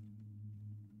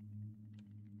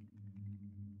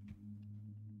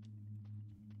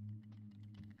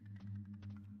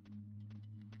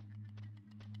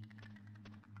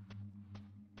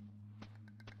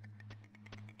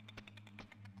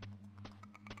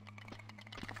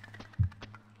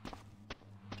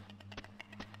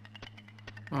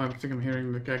 Oh, I think I'm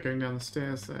hearing the guy going down the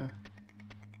stairs there.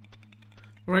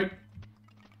 Alright.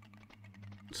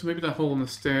 So maybe that hole in the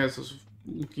stairs was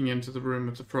looking into the room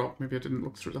with the frog. Maybe I didn't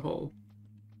look through the hole.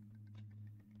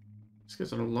 This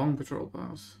guy's on a long patrol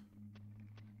path.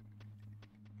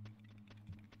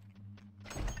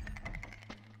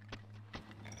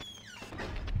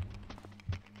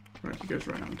 Right, he goes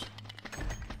round.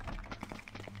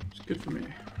 It's good for me.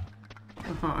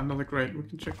 Aha, another grate. We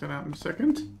can check that out in a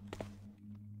second.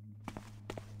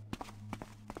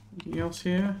 Anything else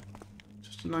here?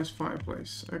 Just a nice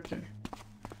fireplace. Okay.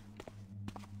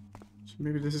 So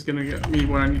maybe this is going to get me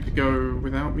where I need to go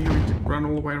without me having to run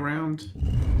all the way around.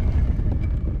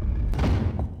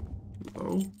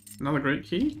 Oh, another great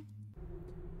key.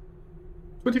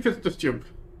 25th Disjump,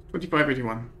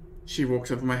 2581. She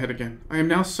walks over my head again. I am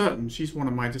now certain she's one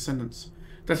of my descendants.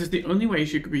 That is the only way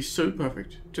she could be so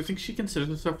perfect. To think she considers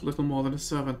herself little more than a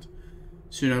servant.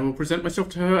 Soon I will present myself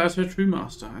to her as her true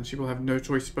master, and she will have no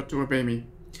choice but to obey me.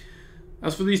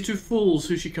 As for these two fools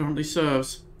who she currently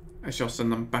serves, I shall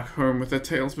send them back home with their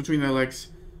tails between their legs.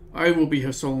 I will be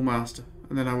her sole master,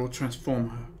 and then I will transform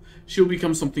her. She will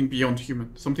become something beyond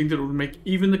human, something that will make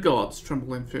even the gods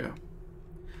tremble in fear.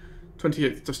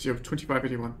 28th Disjump,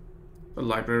 2581. The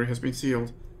library has been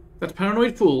sealed. That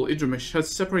paranoid fool, Idrimish, has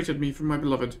separated me from my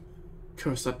beloved.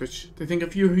 Curse that bitch. They think a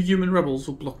few human rebels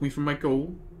will block me from my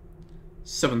goal.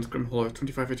 7th Grim Hollow,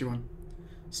 2581.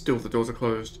 Still the doors are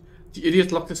closed. The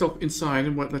idiot locked herself inside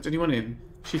and won't let anyone in.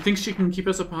 She thinks she can keep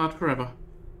us apart forever.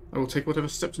 I will take whatever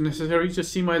steps necessary to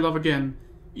see my love again,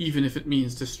 even if it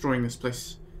means destroying this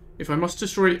place. If I must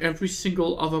destroy every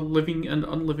single other living and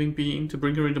unliving being to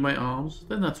bring her into my arms,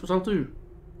 then that's what I'll do.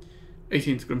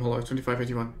 18th Grim Hollow,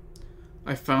 2581.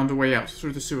 I found a way out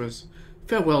through the sewers.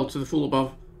 Farewell to the fool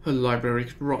above. Her library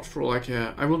can rot for all I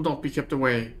care. I will not be kept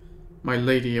away. My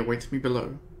lady awaits me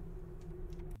below.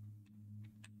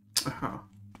 Aha.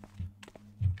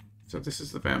 So this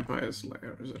is the vampire's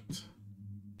lair, is it?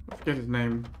 I forget his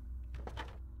name.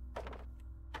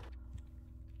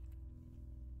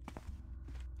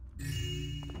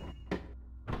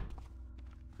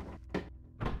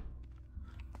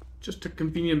 Just a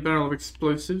convenient barrel of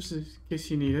explosives in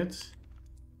case you need it.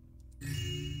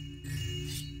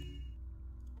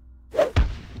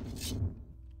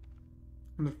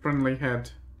 And a friendly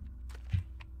head.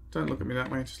 Don't look at me that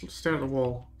way, just stare at the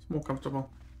wall. It's more comfortable.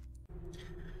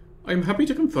 I am happy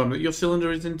to confirm that your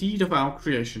cylinder is indeed of our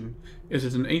creation. It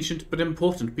is an ancient but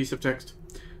important piece of text.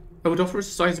 I would offer a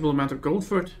sizable amount of gold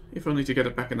for it, if only to get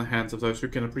it back in the hands of those who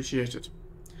can appreciate it.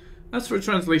 As for a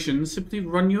translation, simply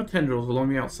run your tendrils along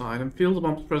the outside and feel the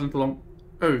bumps present along...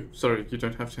 Oh, sorry, you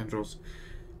don't have tendrils.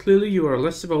 Clearly you are a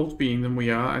less evolved being than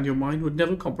we are, and your mind would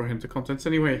never comprehend the contents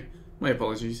anyway. My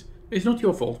apologies. It is not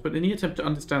your fault, but any attempt to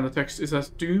understand the text is as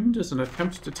doomed as an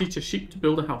attempt to teach a sheep to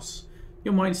build a house.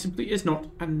 Your mind simply is not,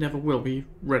 and never will be,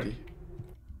 ready.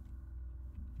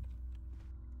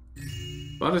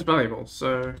 But it's valuable,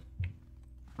 so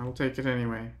I will take it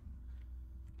anyway.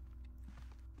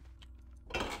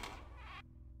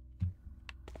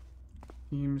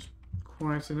 Seems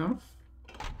quiet enough.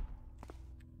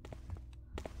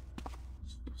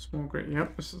 Small grate.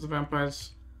 Yep, this is the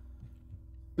vampire's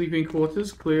sleeping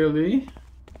quarters, clearly.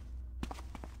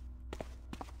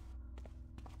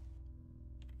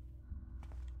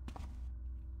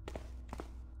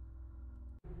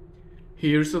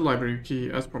 Here's the library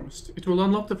key, as promised. It will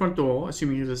unlock the front door,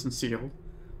 assuming it isn't sealed,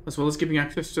 as well as giving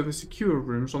access to the secure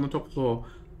rooms on the top floor.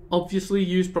 Obviously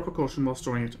use proper caution while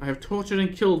storing it. I have tortured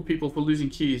and killed people for losing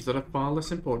keys that are far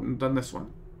less important than this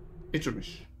one.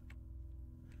 Idrimish.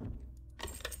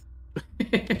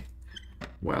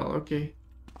 Well, okay.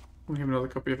 We have another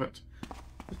copy of it.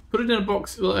 Put it in a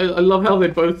box. I love how they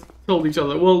both told each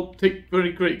other, well, take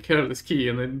very great care of this key,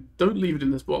 and then don't leave it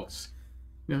in this box.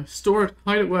 You know, store it,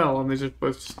 hide it well, and they just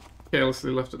both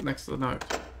carelessly left it next to the note.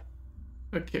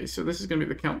 Okay, so this is going to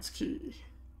be the Count's key.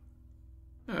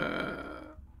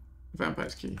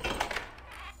 Vampire's key.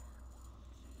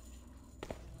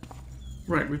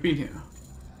 Right, we've been here.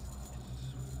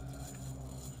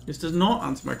 This does not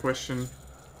answer my question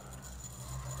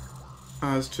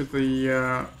as to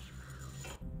the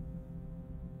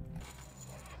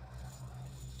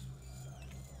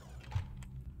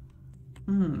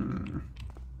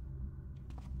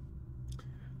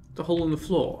the hole in the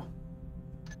floor.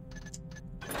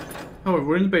 However,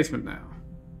 we're in the basement now.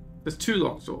 There's two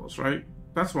locked doors, right?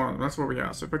 That's one of them. That's where we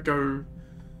are. So if I go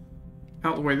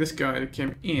out the way this guy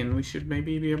came in, we should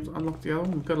maybe be able to unlock the other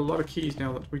one. We've got a lot of keys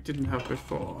now that we didn't have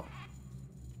before.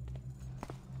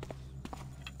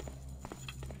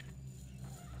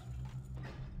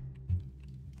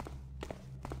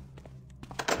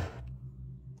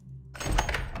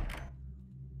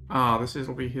 Ah, this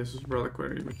will be his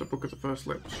reliquary with the Book of the First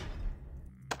Lich.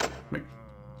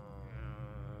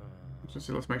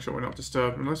 Let's make sure we're not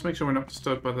disturbed. And let's make sure we're not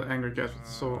disturbed by the angry guys with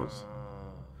the swords.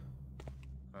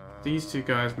 These two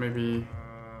guys maybe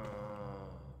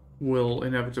will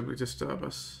inevitably disturb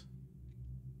us.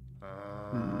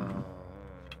 I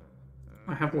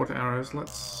have water arrows.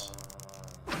 Let's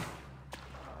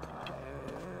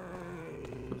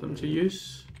put them to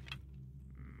use.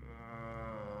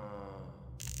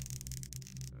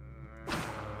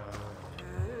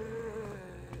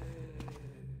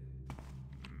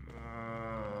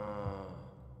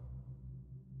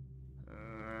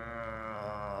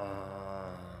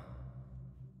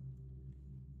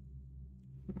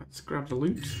 Let's grab the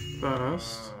loot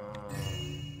first.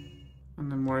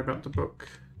 And then worry about the book.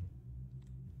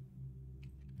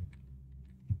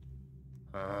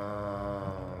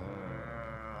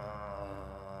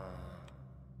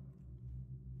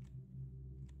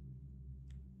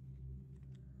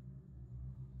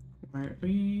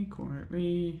 Quietly,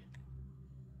 quietly.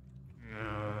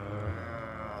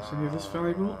 Is any of this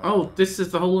valuable? Oh, this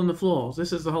is the hole in the floor.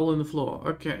 This is the hole in the floor.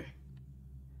 Okay.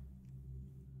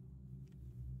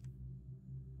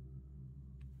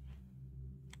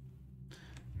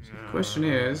 So the question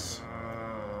is...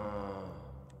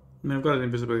 I mean, I've got an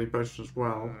invisibility potion as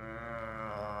well.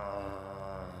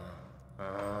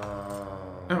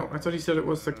 Oh, I thought he said it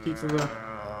was the key to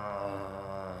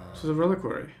the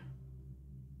reliquary.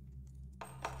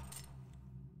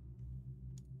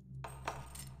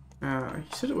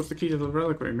 He said it was the key to the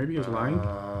reliquary. Maybe he was lying.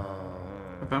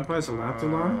 A vampire's allowed to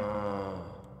lie?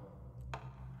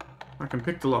 I can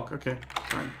pick the lock. Okay,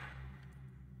 fine.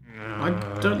 I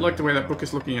don't like the way that book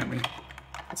is looking at me.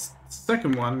 The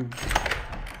second one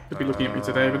could be looking at me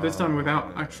today, but this time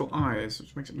without actual eyes,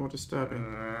 which makes it more disturbing.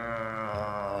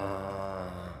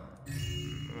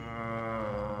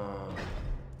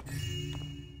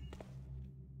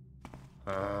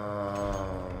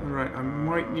 Alright, I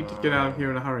might need to get out of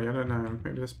here in a hurry. I don't know.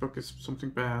 Maybe this book is something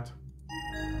bad.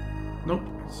 Nope,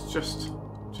 it's just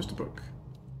a book.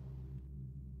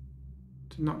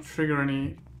 Did not trigger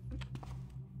anything.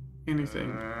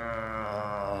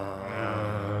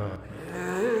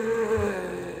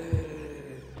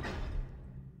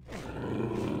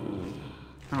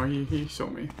 Oh, he saw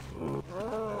me.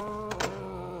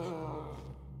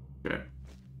 Okay.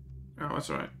 Oh, that's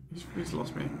alright. He's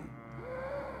lost me.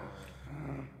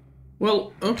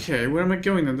 Well, okay, where am I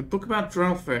going then? The book about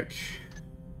Dralfik.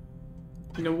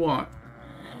 You know what?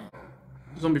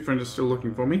 The zombie friend is still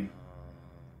looking for me.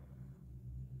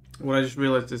 What I just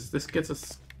realized is this connects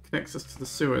us to the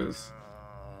sewers.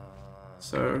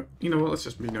 So, you know what, let's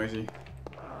just be noisy.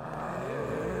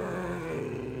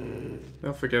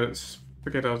 They'll forget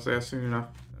I was there soon enough.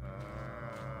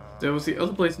 There was the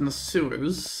other place in the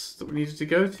sewers that we needed to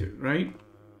go to, right?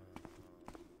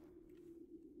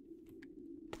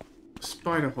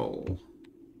 Spider hole.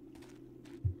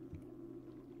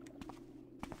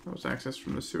 That was access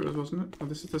from the sewers, wasn't it? Oh,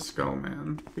 this is the skull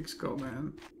man. Big skull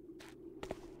man.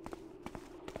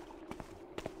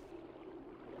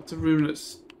 It's a room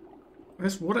that's...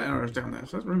 There's water arrows down there,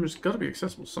 so that room has got to be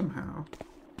accessible somehow.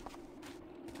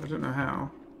 I don't know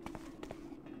how.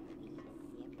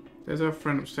 There's our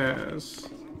friend upstairs.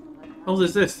 Oh,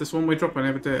 there's this one-way drop I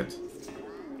never did.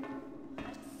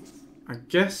 I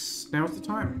guess now's the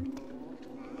time.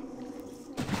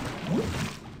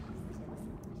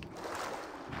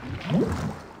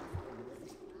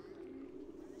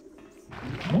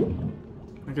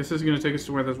 I guess this is going to take us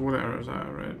to where those water arrows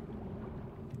are, right?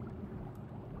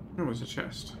 Oh, there's a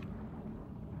chest.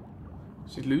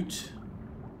 See loot?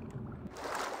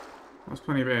 There's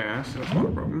plenty of air, so that's not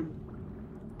a problem.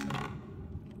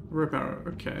 Rope arrow,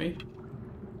 okay.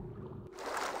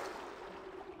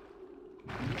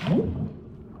 Oh.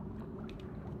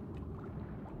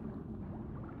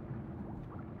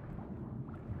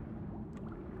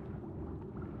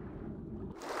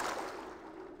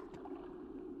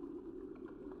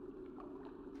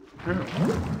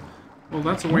 Well,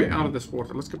 that's a way out of this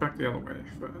water. Let's go back the other way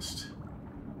first.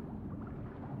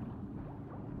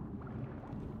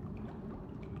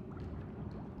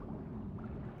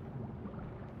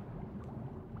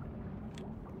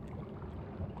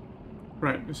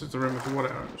 Right, this is the room with the water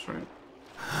arrows, right?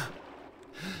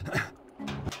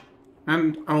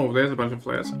 And, oh, there's a bunch of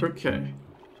flares. Okay.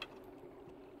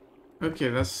 Okay,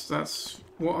 that's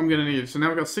what I'm gonna need. So now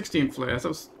we've got 16 flares. That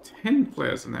was 10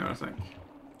 flares in there, I think.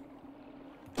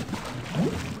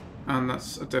 And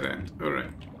that's a dead end.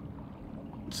 Alright.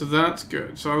 So that's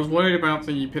good. So I was worried about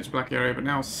the pitch black area, but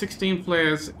now 16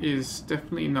 flares is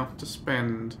definitely enough to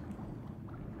spend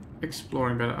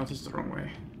exploring better. Oh, this is the wrong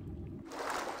way.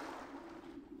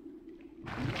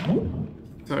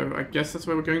 So I guess that's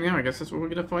where we're going now. I guess that's where we're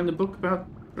going to find the book about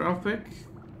Dralfik.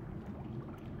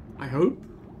 I hope.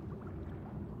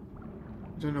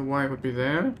 I don't know why it would be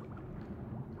there.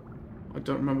 I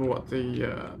don't remember what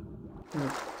the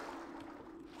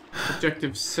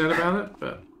objective said about it,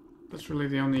 but that's really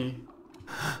the only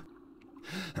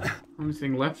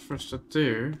thing left for us to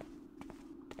do.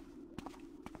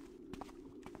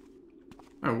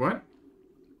 Oh, what?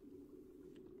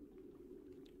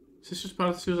 Is this just part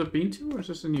of the sewers I've been to, or is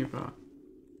this a new part?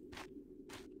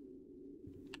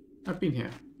 I've been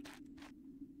here.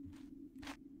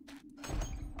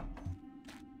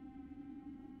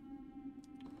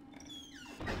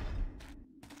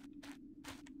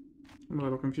 I'm a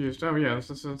little confused. Oh yeah, this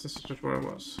is just where I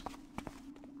was.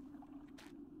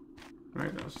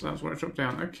 Right, that's where I dropped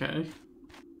down. Okay.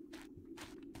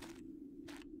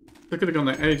 I could have gone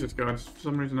there ages ago. For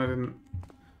some reason I didn't.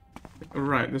 Oh,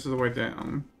 right, this is the way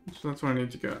down. So that's where I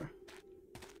need to go.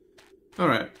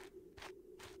 Alright.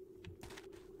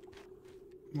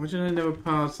 Why did I never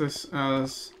pass this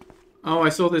as... Oh, I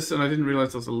saw this and I didn't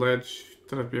realize there was a ledge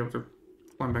that I'd be able to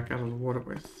climb back out of the water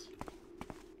with.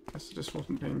 Guess I just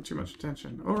wasn't paying too much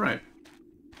attention. Alright.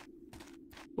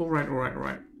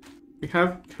 Alright. We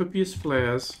have copious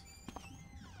flares.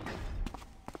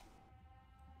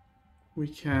 We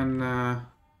can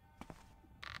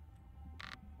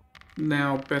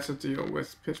now better deal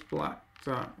with pitch black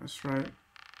darkness, right?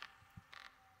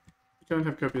 We don't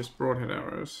have copious broadhead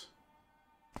arrows.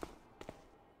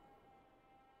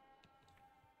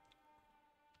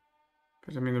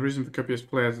 But I mean, the reason for copious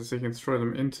flares is you can throw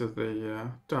them into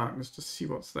the darkness to see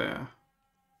what's there.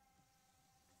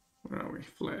 Where are we?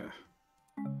 Flare.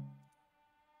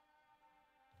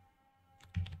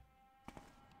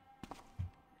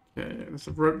 Okay, there's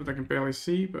a rope that I can barely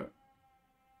see, but...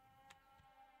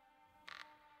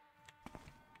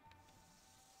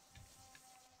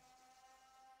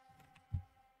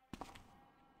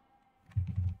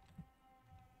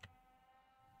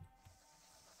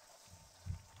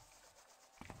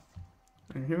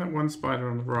 I hear that one spider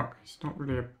on the rock. He's not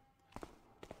really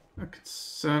a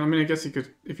concern. I mean, I guess he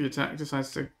could, if he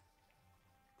decides to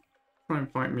try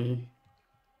and fight me,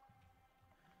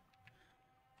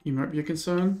 he might be a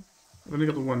concern. I've only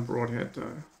got the one broadhead,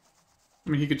 though. I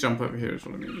mean, he could jump over here, is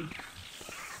what I mean.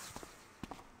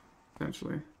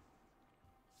 Potentially.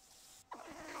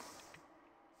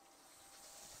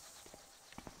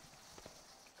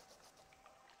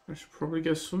 I should probably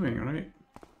go swimming, right?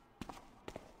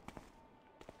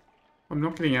 I'm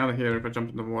not getting out of here if I jump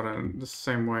in the water in the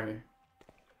same way.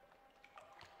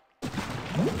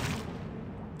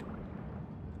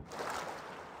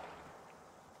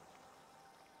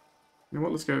 You know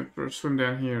what, let's go for a swim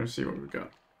down here and see what we've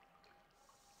got.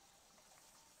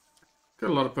 Got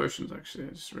a lot of potions, actually, I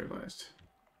just realized.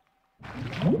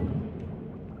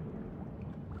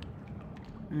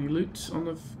 Any loot on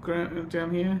the ground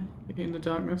down here in the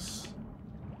darkness?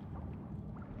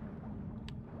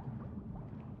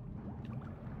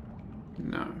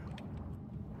 No.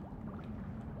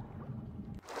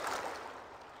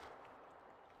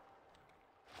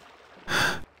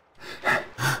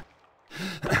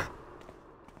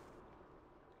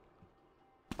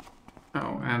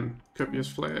 Oh, and copious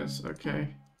flares,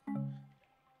 okay.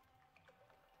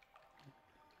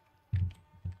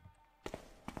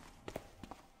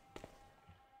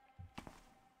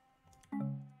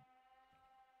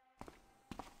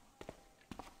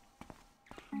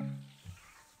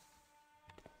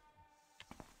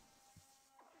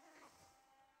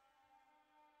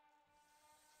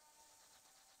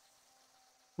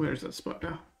 Where is that spot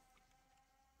now?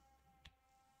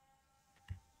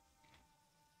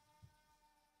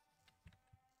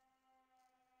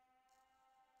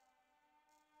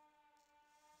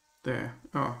 There.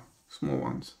 Oh, small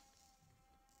ones.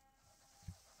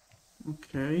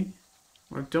 Okay.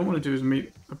 What I don't want to do is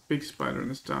meet a big spider in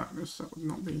this darkness. That would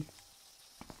not be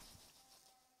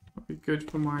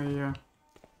good for my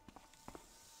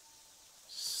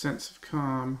sense of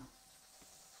calm.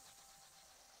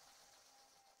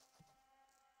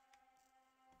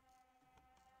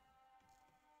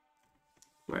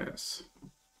 Flares.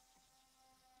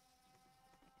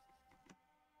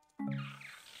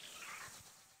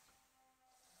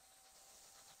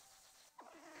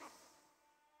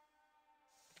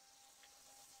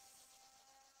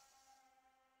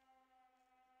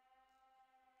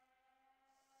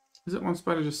 Is that one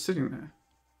spider just sitting there?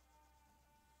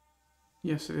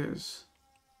 Yes, it is.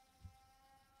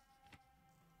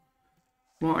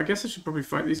 Well, I guess I should probably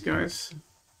fight these guys.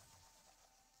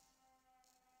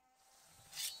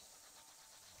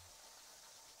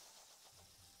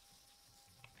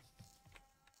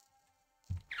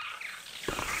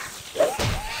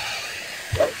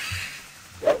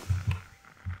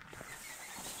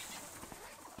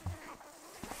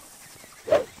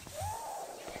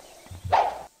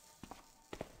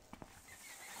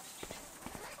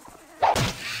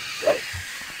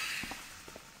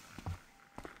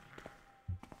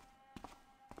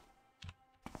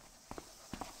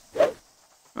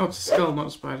 Oh, it's a skull, not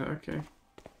a spider, okay.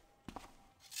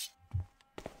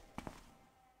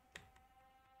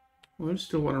 Well, there's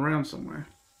still one around somewhere.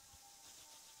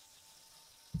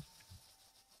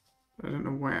 I don't know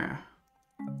where.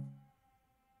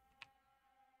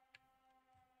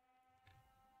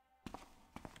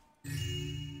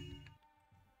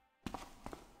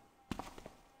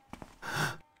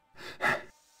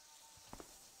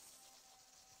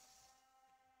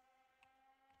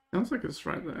 sounds like it's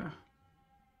right there.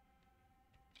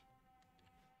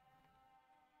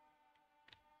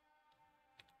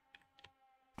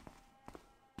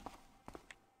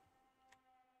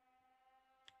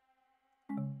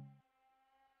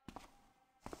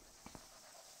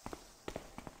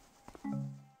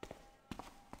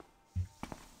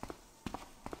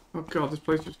 Oh god, this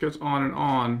place just goes on and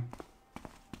on.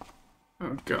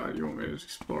 Oh god, you want me to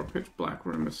explore a pitch black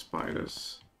room with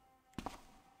spiders?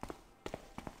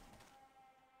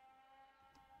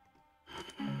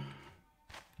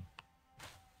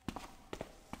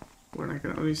 When I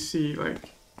can only see,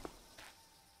 like,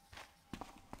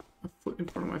 a foot in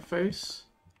front of my face.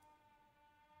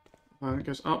 And it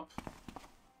goes up.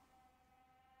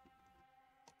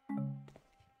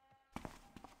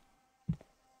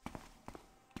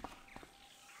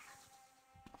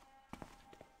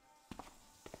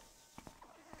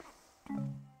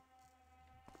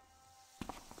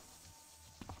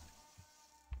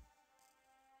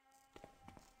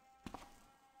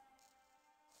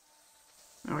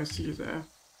 Now I see you there.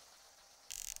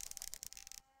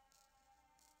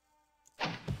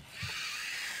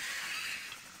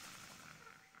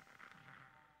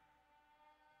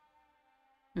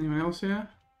 Anyone else here?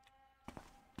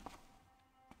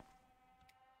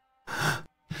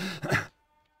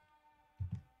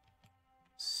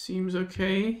 Seems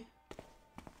okay.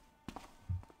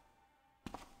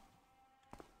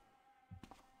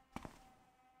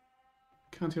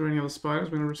 Can't hear any other spiders.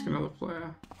 I'm gonna risk another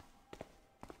player.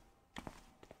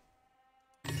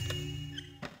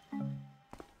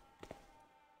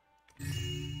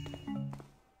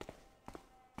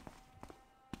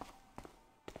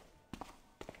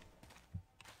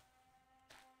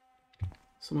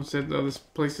 Someone said, oh, this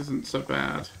place isn't so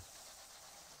bad.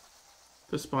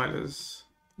 The spiders,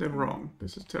 they're wrong.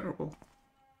 This is terrible.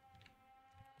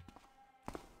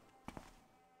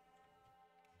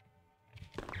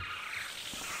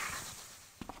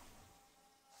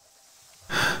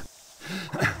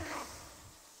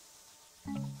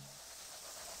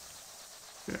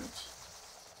 Good.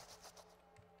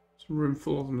 Some room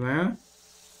full of them there.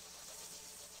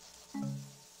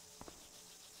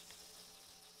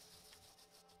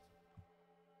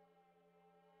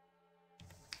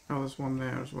 Oh, there's one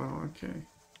there as well, okay.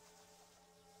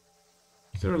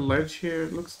 Is there a ledge here?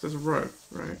 It looks, there's a rope,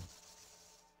 right?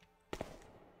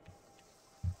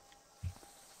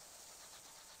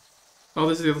 Oh,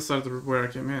 this is the other side of the where I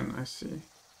came in, I see.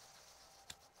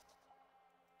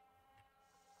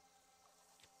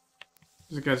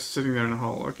 There's a guy just sitting there in a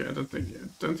hole. Okay, I don't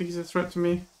think he's a threat to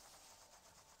me.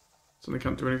 So they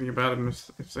can't do anything about him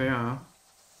if they are.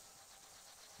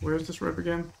 Where's this rope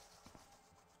again?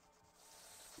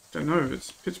 Don't know, it's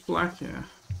pitch black here.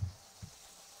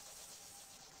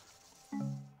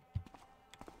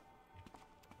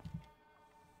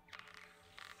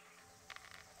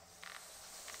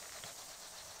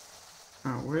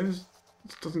 Oh, where's...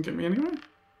 This doesn't get me anywhere?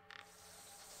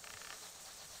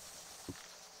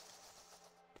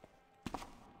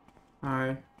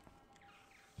 Hi.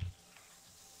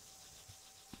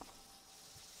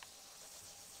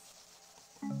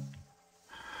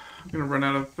 I'm gonna run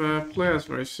out of players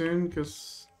very soon,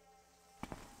 because...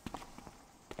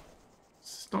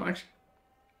 It's not actually...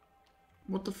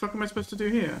 What the fuck am I supposed to do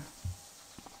here?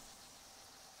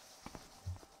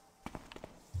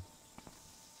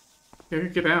 I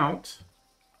could get out.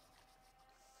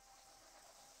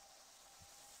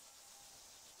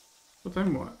 But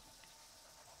then what?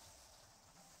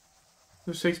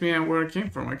 This takes me out where I came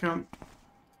from. I can't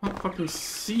fucking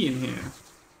see in here.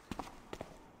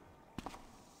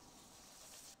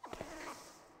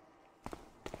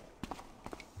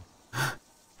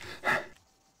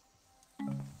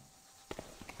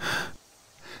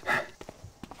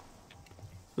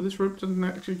 So this rope doesn't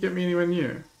actually get me anywhere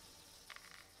near.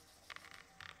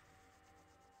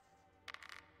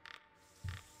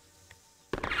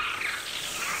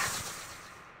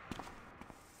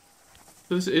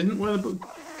 So this isn't where the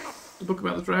book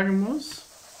about the dragon was?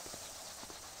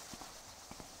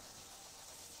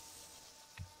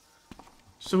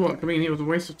 So what, coming in here was a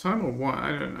waste of time or what?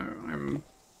 I don't know.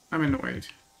 I'm annoyed.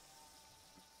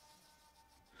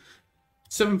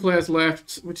 7 players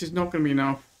left, which is not going to be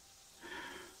enough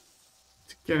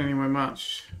to get anywhere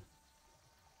much.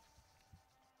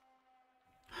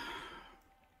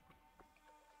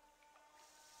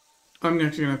 I'm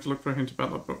actually going to have to look for a hint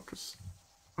about that book, because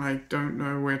I don't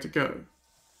know where to go.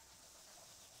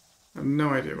 I have no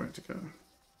idea where to go.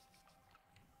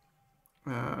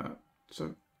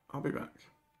 So I'll be back.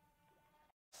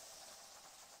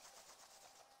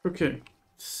 Okay,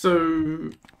 so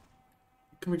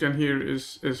coming down here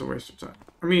is a waste of time.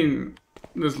 I mean,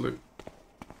 there's loot,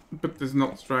 but there's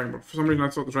not the dragon book. For some reason I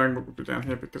thought the dragon book would be down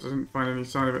here because I didn't find any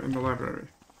sign of it in the library.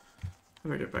 How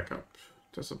do I get back up?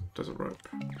 There's a rope.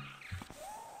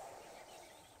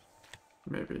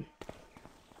 Maybe.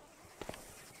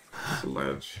 There's a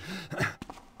ledge.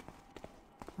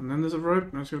 And then there's a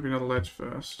rope. No, there's going to be another ledge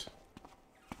first.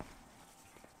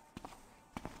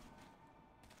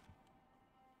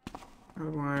 How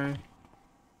do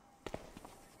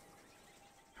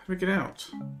we get out?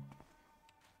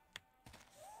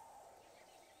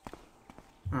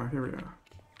 Oh, here we are.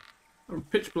 A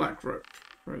pitch black rope.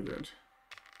 Very good.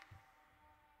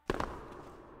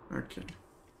 Okay.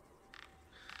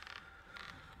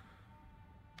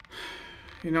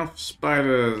 Enough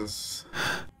spiders.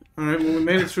 Alright, well we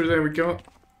made it through there. We got,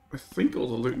 I think, all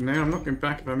the loot now. I'm not going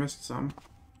back if I missed some.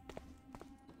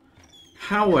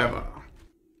 However,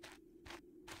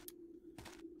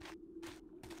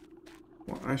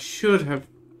 what I should have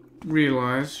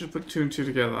realised, should put two and two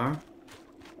together,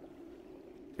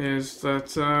 is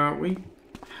that we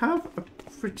have a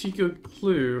pretty good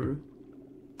clue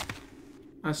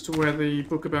as to where the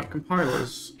book about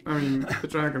compilers, I mean, the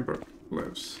dragon book,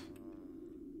 lives.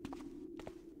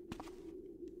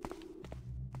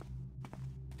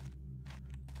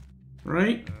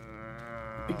 Right?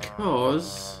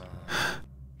 Because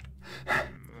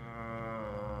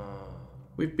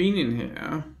we've been in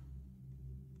here.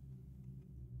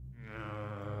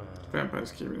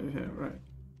 Vampires keeping it here, right?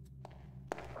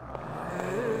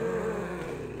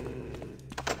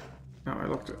 No, I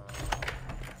locked it.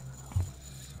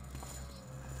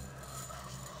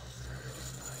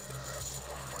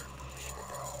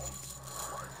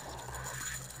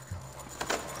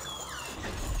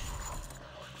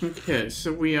 Okay,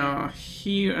 so we are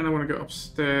here and I want to go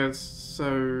upstairs,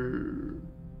 so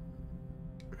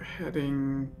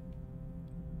heading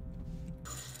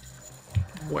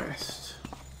west.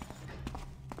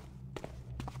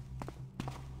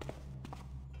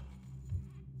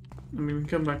 I mean, we can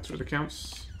come back through the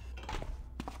count's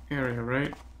area,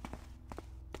 right?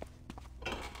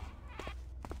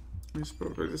 This is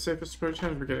probably the safest approach. How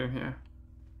did we get in here?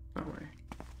 That way.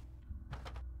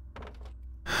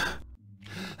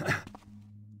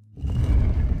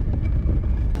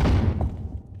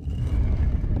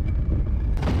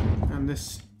 And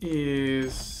this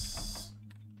is...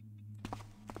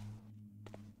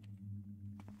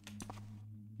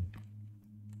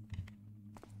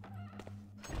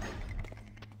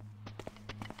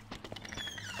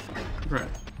 right.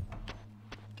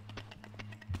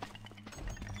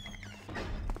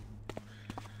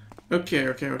 Okay.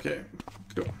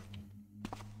 Go.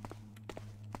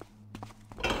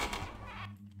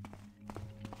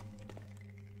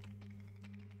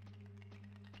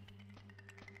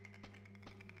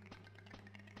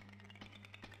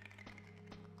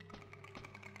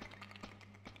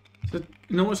 The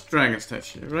enormous dragon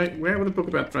statue, right? Where would a book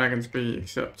about dragons be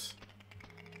except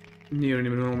near an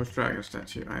enormous dragon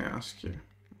statue, I ask you?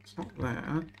 It's not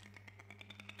there.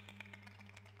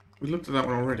 We looked at that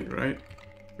one already, right?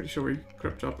 Pretty sure we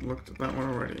crept up and looked at that one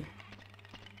already.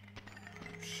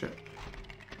 Shit.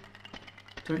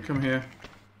 Don't come here.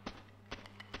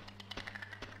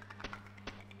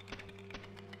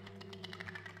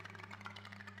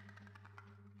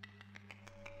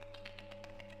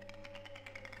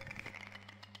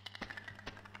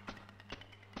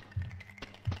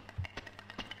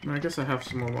 I guess I have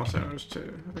some more moss arrows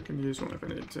too. I can use one if I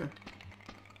need to.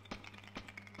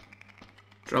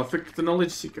 Dralfik the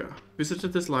Knowledge Seeker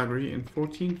visited this library in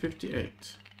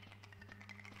 1458.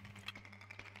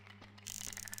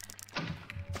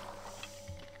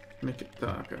 Make it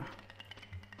darker.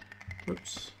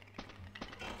 Whoops.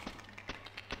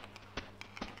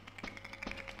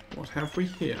 What have we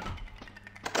here?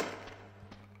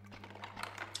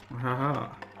 Haha.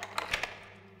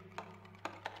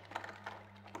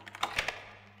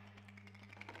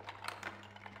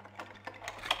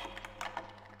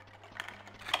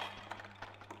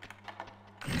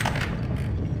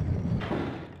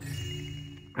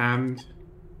 And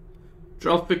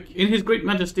Dralfik, in his great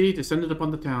majesty, descended upon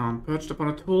the town, perched upon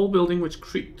a tall building which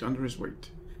creaked under his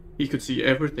weight. He could see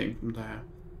everything from there.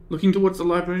 Looking towards the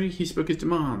library, he spoke his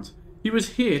demands. He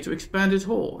was here to expand his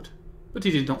hoard. But he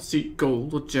did not seek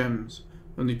gold or gems,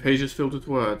 only pages filled with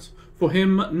words. For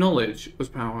him, knowledge was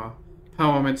power.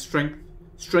 Power meant strength.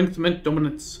 Strength meant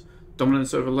dominance.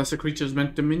 Dominance over lesser creatures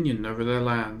meant dominion over their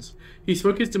lands. He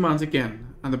spoke his demands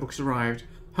again, and the books arrived,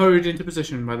 hurried into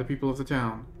possession by the people of the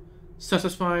town.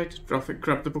 Satisfied, Dralfik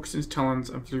grabbed the books in his talons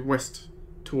and flew west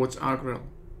towards Argril.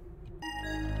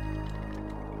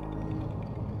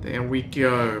 There we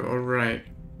go. Alright.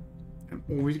 And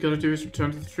all we've got to do is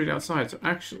return to the street outside. So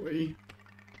actually,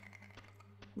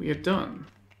 we are done.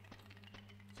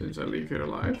 As soon as I leave here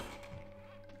alive.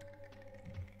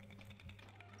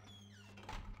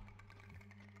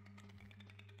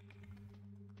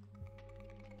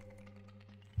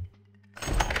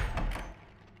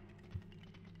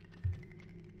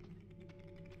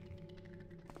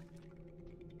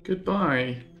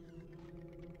 Goodbye.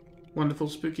 Wonderful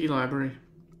spooky library.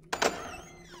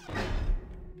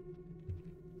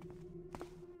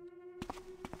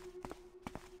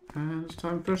 And it's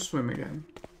time for a swim again.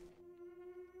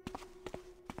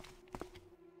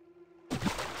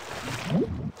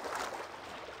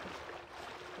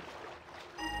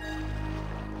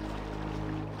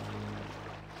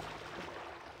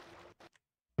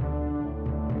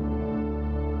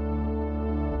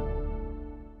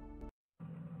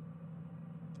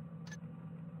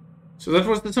 So that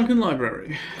was the Sunken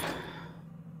Library.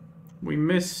 We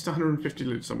missed 150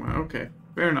 loot somewhere. Okay,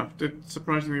 fair enough. Did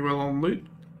surprisingly well on loot.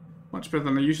 Much better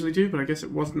than I usually do, but I guess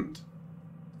it wasn't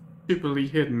superly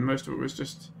hidden. Most of it was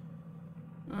just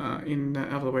in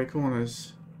out-of-the-way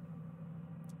corners.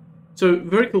 So,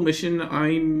 very cool mission.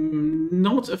 I'm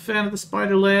not a fan of the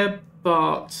spider lair,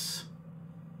 but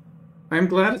I'm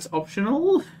glad it's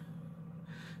optional.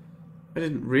 I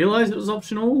didn't realize it was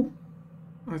optional.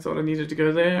 I thought I needed to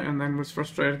go there, and then was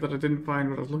frustrated that I didn't find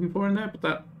what I was looking for in there, but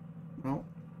that, well,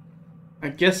 I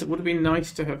guess it would have been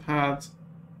nice to have had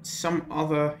some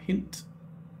other hint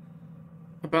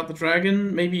about the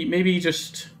dragon. Maybe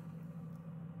just,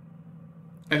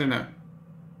 I don't know.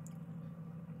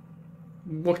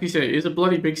 What can you say? Is a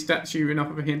bloody big statue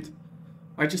enough of a hint?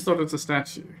 I just thought it was a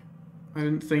statue. I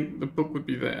didn't think the book would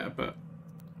be there, but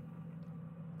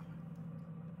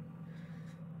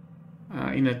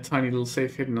in a tiny little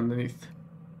safe hidden underneath.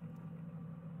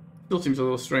 Still seems a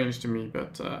little strange to me,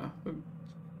 but that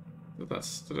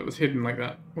it was hidden like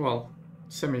that. Well,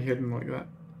 semi-hidden like that.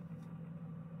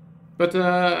 But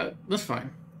that's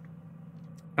fine.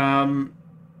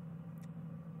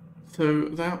 So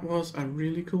that was a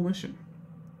really cool mission.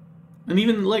 And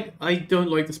even, like, I don't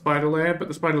like the spider lair, but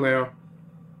the spider lair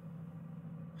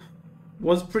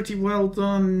was pretty well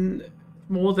done.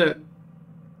 More that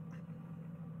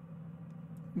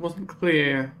wasn't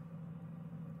clear.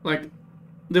 Like,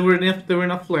 there were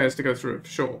enough flares to go through it,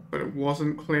 for sure, but it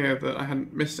wasn't clear that I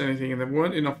hadn't missed anything, and there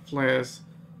weren't enough flares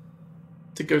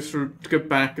to go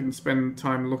back and spend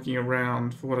time looking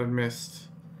around for what I'd missed.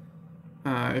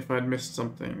 If I'd missed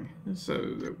something, so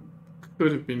it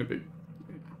could have been a big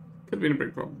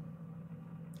problem.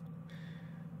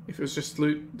 If it was just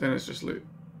loot, then it's just loot.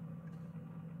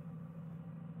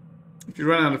 If you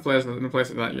run out of flares in a place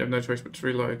like that, you have no choice but to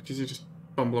reload, because you just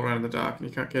bumble around in the dark and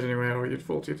you can't get anywhere, or you'd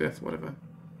fall to your death, whatever.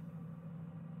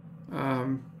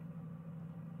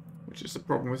 Which is the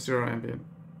problem with zero ambient.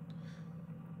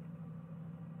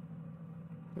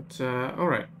 But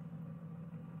alright.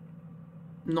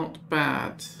 Not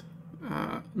bad.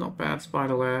 Not bad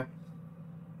spider lair.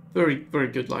 Very, very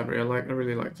good library. I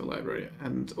really like the library,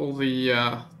 and all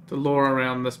the lore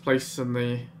around this place and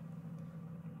the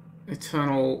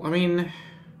eternal. I mean,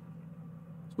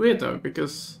 it's weird though,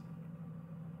 because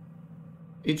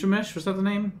Idrimesh, was that the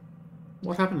name?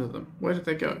 What happened to them? Where did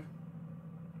they go?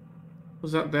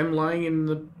 Was that them lying in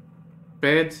the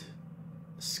bed?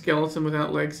 Skeleton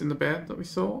without legs in the bed that we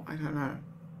saw? I don't know.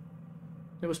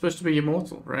 They were supposed to be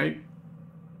immortal, right?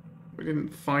 We didn't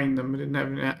find them. We didn't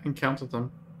have encounter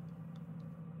them.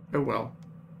 Oh well.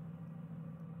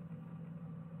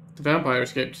 The vampire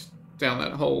escaped down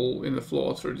that hole in the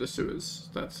floor through the sewers.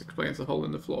 That explains the hole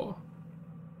in the floor.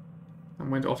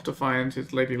 And went off to find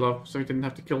his lady love, so he didn't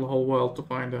have to kill the whole world to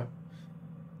find her.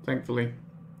 Thankfully.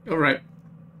 Alright.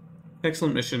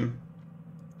 Excellent mission.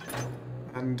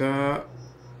 And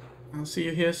I'll see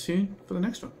you here soon for the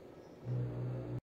next one.